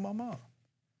shot and killed my mom.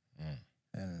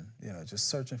 And, you know, just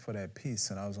searching for that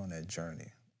peace, and I was on that journey.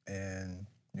 And,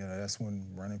 you know, that's when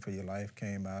Running for Your Life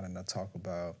came out, and I talk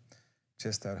about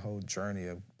just that whole journey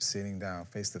of sitting down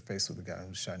face-to-face with the guy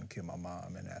who shot and killed my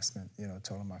mom and asking, you know,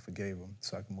 told him I forgave him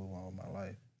so I can move on with my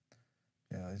life.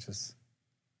 You know, it just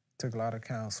took a lot of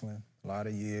counseling, a lot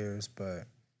of years, but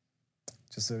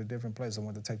just at a different place. I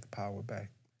wanted to take the power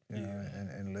back, you know,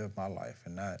 and live my life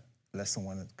and not let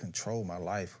someone control my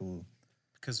life who...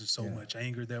 Because of so much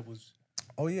anger that was...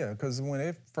 Oh, yeah, because when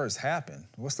it first happened,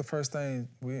 what's the first thing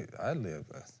I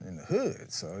lived in the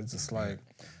hood, so it's just like...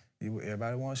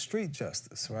 Everybody wants street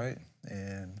justice, right?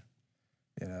 And,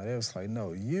 you know, it was like,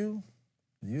 no, you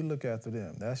look after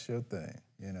them. That's your thing,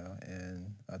 you know?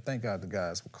 And I thank God the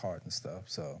guys were caught and stuff,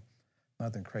 so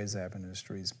nothing crazy happened in the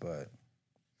streets, but,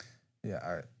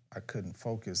 yeah, I couldn't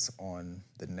focus on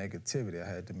the negativity. I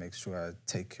had to make sure I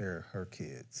take care of her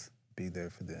kids, be there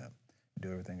for them,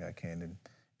 do everything I can. And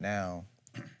now,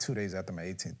 2 days after my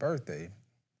 18th birthday,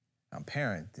 I'm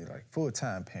like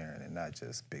full-time parent and not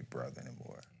just big brother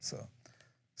anymore. So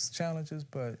it's challenges,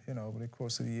 but, you know, over the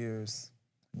course of the years,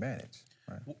 manage.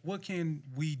 Right? What can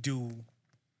we do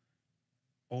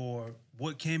or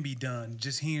what can be done,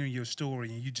 just hearing your story,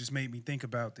 and you just made me think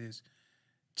about this,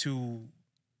 to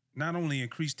not only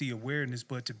increase the awareness,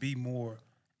 but to be more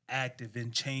active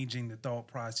in changing the thought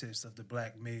process of the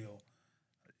Black male,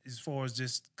 as far as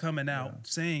just coming out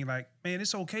saying, like, man,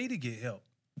 it's okay to get help.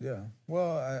 Yeah,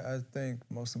 well, I think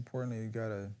most importantly,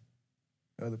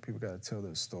 other people gotta tell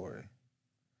their story,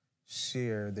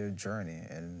 share their journey,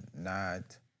 and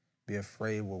not be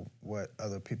afraid of what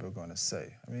other people are gonna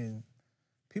say. I mean,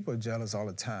 people are jealous all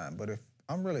the time, but if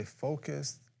I'm really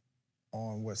focused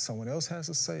on what someone else has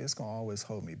to say, it's gonna always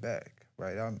hold me back,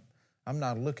 right? I'm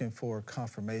not looking for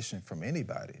confirmation from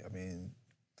anybody. I mean,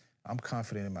 I'm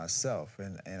confident in myself,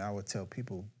 and I would tell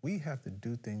people we have to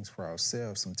do things for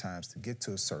ourselves sometimes to get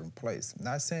to a certain place. I'm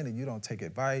not saying that you don't take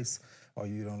advice or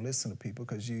you don't listen to people,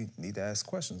 because you need to ask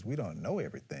questions. We don't know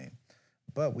everything,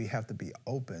 but we have to be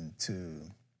open to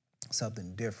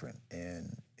something different.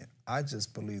 And I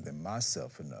just believe in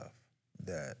myself enough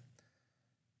that,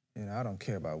 you know, I don't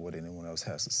care about what anyone else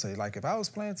has to say. Like if I was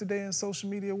playing today in the social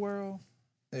media world,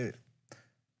 you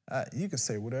can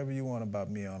say whatever you want about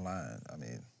me online. I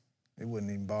mean, it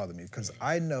wouldn't even bother me, because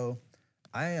I know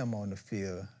I am on the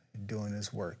field doing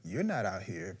this work. You're not out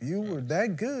here. If you were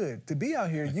that good to be out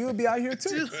here, you would be out here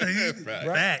too. Right?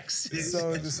 Facts.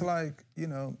 So it's just like, you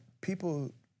know,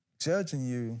 people judging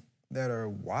you that are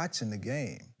watching the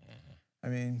game. I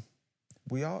mean,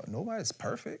 nobody's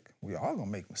perfect. We all gonna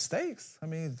make mistakes. I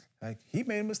mean, like he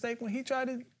made a mistake when he tried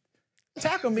to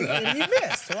tackle me and he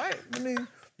missed, right? I mean,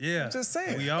 yeah, just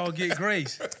saying. We all get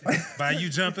grace by you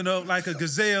jumping up like a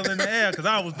gazelle in the air, because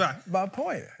I was like... My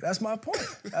point. That's my point.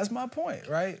 That's my point,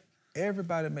 right?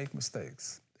 Everybody make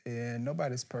mistakes, and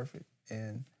nobody's perfect.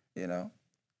 And, you know,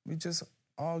 we just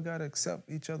all got to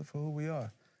accept each other for who we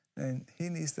are. And he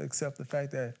needs to accept the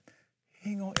fact that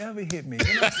he ain't going to ever hit me.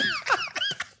 You know what I'm saying?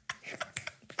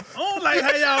 I don't like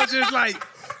how y'all just like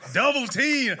double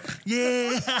team.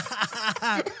 Yeah.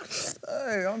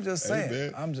 Hey, I'm just saying.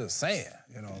 Hey, I'm just saying.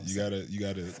 You know, you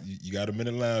got a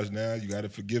minute lounge now. You got to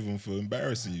forgive him for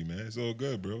embarrassing you, man. It's all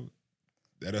good, bro.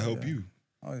 That'll help you.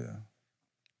 Oh yeah.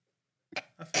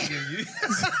 I forgive you.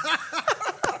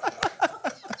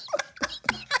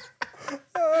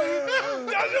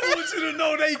 I just want you to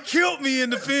know they killed me in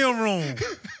the film room.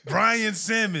 Brian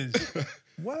Simmons,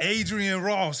 What? Adrian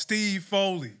Ross, Steve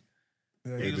Foley.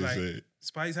 Yeah, He was they like, said.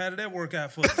 Spikes, how did that work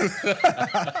out for you?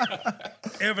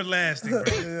 Everlasting, bro.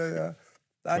 yeah.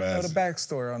 I know the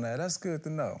backstory on that. That's good to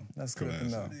know. That's good to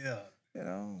know. Yeah. You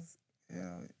know,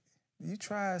 you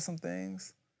try some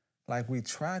things. Like we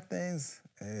try things,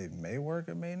 and it may work,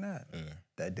 it may not. Yeah.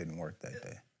 That didn't work that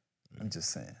day. I'm just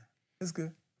saying. It's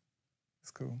good.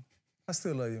 It's cool. I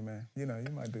still love you, man. You know,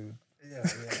 you my dude. Yeah.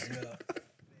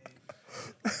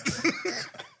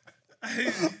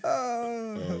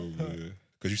 Oh, man.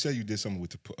 Because you said you did something with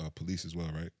the police as well,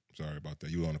 right? Sorry about that.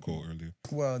 You were on the call earlier.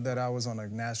 Well, that I was on a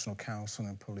national council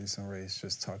in police and race,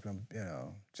 just talking, you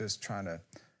know, just trying to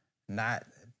not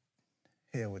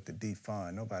hell with the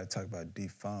defund. Nobody talk about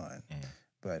defund.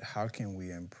 but how can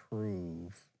we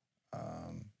improve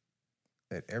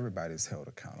that everybody's held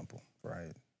accountable,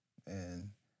 right? And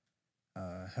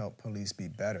help police be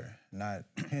better, not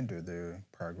hinder their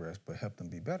progress, but help them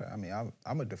be better. I mean,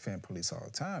 I'm a defend police all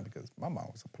the time because my mom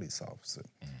was a police officer.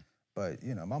 But,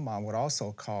 you know, my mom would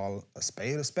also call a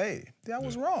spade a spade. That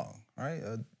was wrong, right?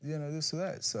 You know, this or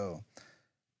that. So,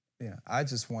 you know, I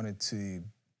just wanted to,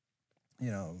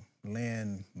 you know,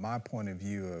 lend my point of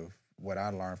view of what I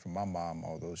learned from my mom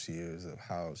all those years of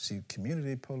how she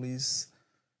community police.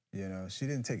 You know, she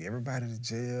didn't take everybody to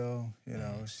jail. You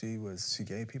know, she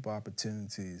gave people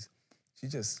opportunities.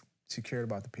 She cared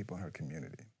about the people in her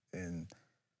community. And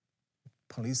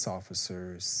police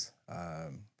officers,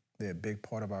 they're a big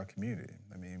part of our community.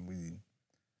 I mean,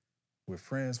 we're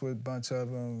friends with a bunch of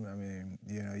them. I mean,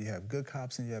 you know, you have good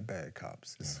cops and you have bad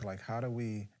cops. It's like, how do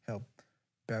we help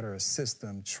better assist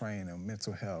them, train them,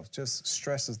 mental health, just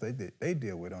stresses they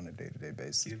deal with on a day-to-day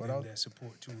basis. Give but them that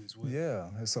support too as well. Yeah,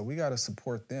 and so we got to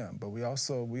support them, but we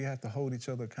have to hold each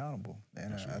other accountable,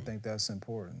 and I think that's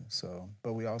important. So,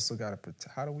 but we also got to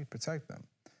how do we protect them?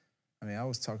 I mean, I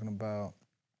was talking about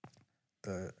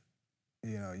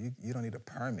you know, you don't need a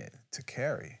permit to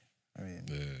carry. I mean,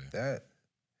 that,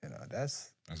 you know,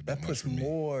 that puts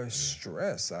more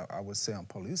stress, I would say, on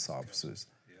police officers.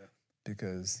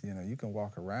 Because, you know, you can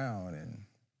walk around and,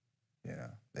 you know,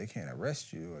 they can't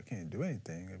arrest you or can't do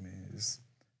anything. I mean, it's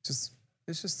just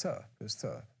tough. It's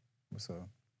tough. So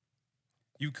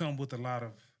you come with a lot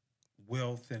of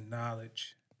wealth and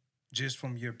knowledge just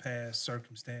from your past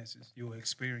circumstances, your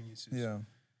experiences. Yeah.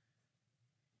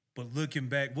 But looking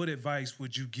back, what advice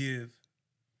would you give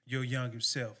your younger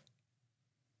self?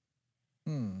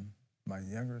 My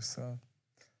younger self?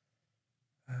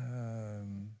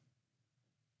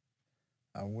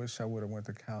 I wish I would have went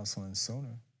to counseling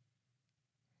sooner.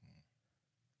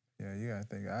 Yeah, you gotta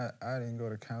think. I didn't go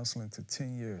to counseling until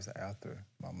 10 years after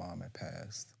my mom had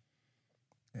passed.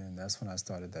 And that's when I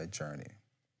started that journey.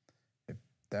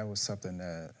 That was something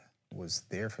that was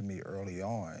there for me early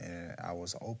on, and I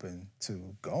was open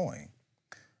to going.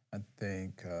 I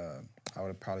think I would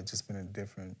have probably just been in a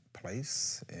different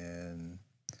place, and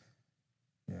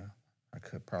yeah, I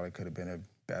could have been a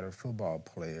better football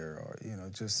player, or, you know,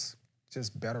 just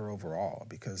better overall,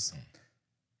 because,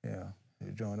 you know,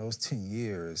 during those 10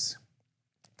 years,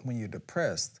 when you're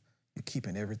depressed, you're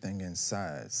keeping everything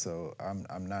inside. So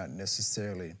I'm not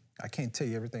necessarily, I can't tell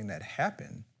you everything that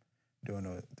happened during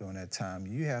that time.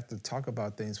 You have to talk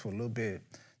about things for a little bit.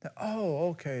 Oh,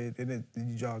 okay, then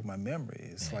you jog my memory.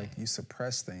 It's like you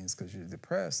suppress things because you're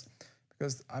depressed,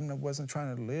 because I wasn't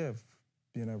trying to relive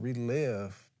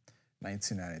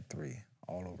 1993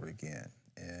 all over again.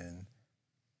 And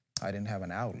I didn't have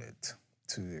an outlet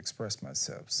to express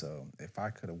myself. So if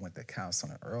I could have went to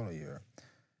counseling earlier,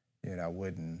 you know, I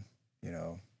wouldn't, you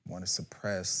know, want to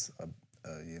suppress,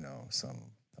 you know,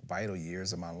 some vital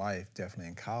years of my life, definitely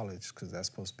in college, because that's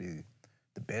supposed to be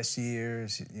the best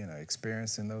years, you know,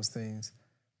 experiencing those things.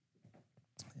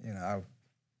 You know, I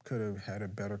could have had a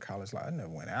better college life. I never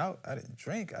went out. I didn't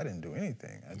drink. I didn't do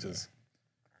anything. I just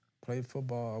played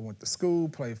football. I went to school,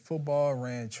 played football,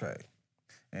 ran track.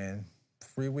 And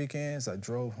free weekends, I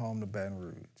drove home to Baton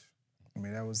Rouge. I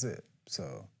mean, that was it.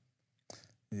 So,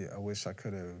 yeah, I wish I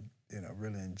could have, you know,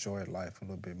 really enjoyed life a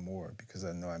little bit more, because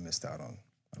I know I missed out on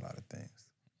a lot of things.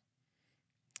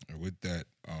 And with that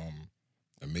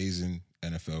amazing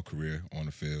NFL career on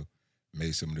the field,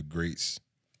 made some of the greats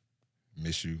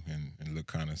miss you and look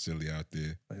kind of silly out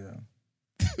there. Yeah.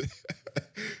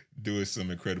 Doing some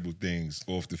incredible things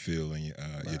off the field and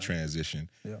your transition.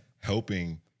 Yeah.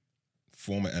 Helping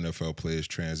former NFL players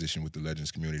transition with the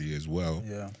Legends community as well.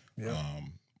 Yeah.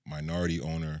 Minority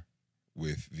owner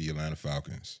with the Atlanta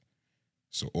Falcons.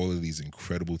 So all of these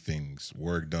incredible things,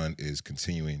 Warrick Dunn is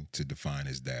continuing to define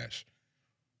his dash.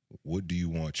 What do you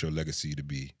want your legacy to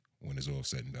be when it's all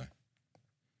said and done?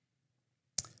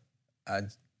 I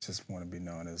just want to be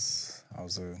known as I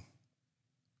was a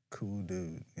cool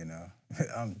dude, you know.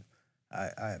 I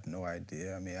have no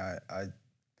idea. I mean,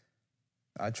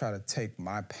 I try to take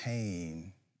my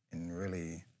pain and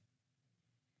really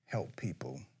help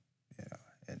people, you know,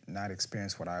 and not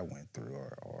experience what I went through,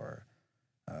 or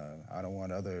I don't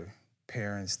want other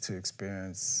parents to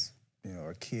experience, you know,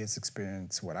 or kids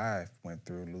experience what I went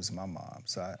through losing my mom.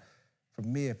 So for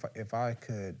me, if I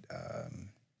could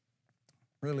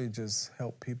really just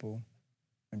help people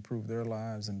improve their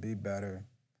lives and be better,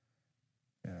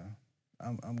 you know,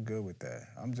 I'm good with that.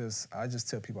 I just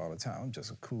tell people all the time, I'm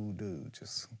just a cool dude,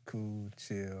 just cool,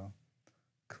 chill,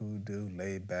 cool dude,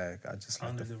 laid back. I just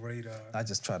under the radar. I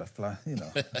just try to fly, you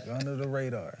know, under the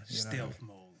radar. Stealth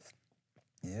mode.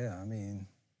 Yeah, I mean,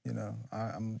 You know,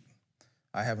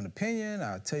 I have an opinion.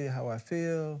 I'll tell you how I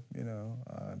feel. You know,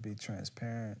 be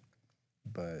transparent,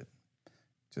 but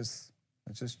I just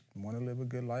want to live a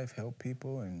good life, help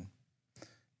people, and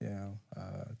you know,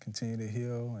 continue to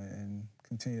heal and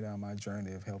continue down my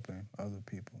journey of helping other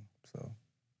people. So,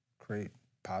 create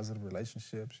positive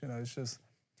relationships. You know, it's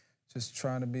just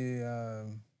trying to be.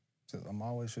 I'm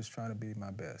always just trying to be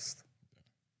my best.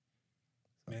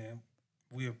 Man,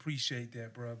 we appreciate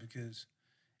that, bro, because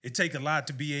it take a lot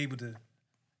to be able to,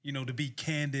 you know, to be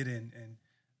candid, and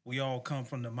we all come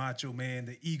from the macho man,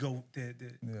 the ego, you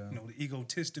know, the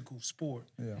egotistical sport.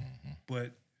 Yeah.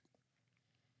 But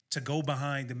to go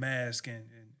behind the mask and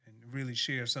really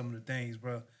share some of the things,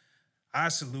 bro, I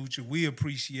salute you. We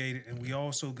appreciate it, and we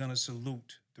also gonna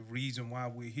salute the reason why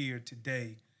we're here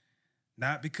today.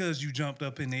 Not because you jumped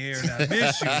up in the air and I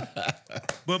miss you,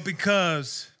 but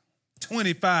because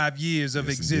 25 years of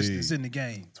existence in the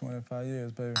game. 25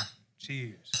 years, baby.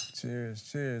 Cheers.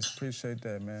 Cheers. Appreciate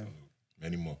that, man.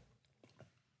 Many more.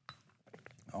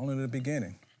 Only the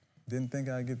beginning. Didn't think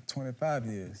I'd get 25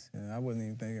 years. You know, I wasn't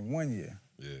even thinking 1 year.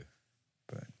 Yeah.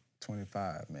 But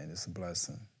 25, man, it's a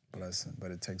blessing.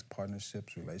 But it takes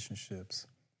partnerships, relationships,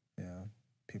 you know,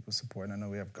 people supporting. I know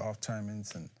we have golf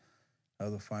tournaments and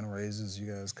other fundraisers.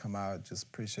 You guys come out. Just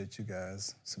appreciate you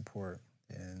guys' support.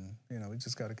 And, you know, we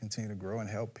just got to continue to grow and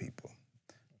help people.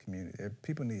 Community.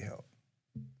 People need help.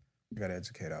 We got to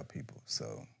educate our people.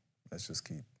 So let's just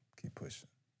keep pushing.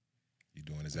 You're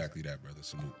doing exactly that, brother.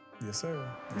 Salute. Yes, sir.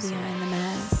 Yes, sir. Behind the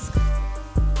mask.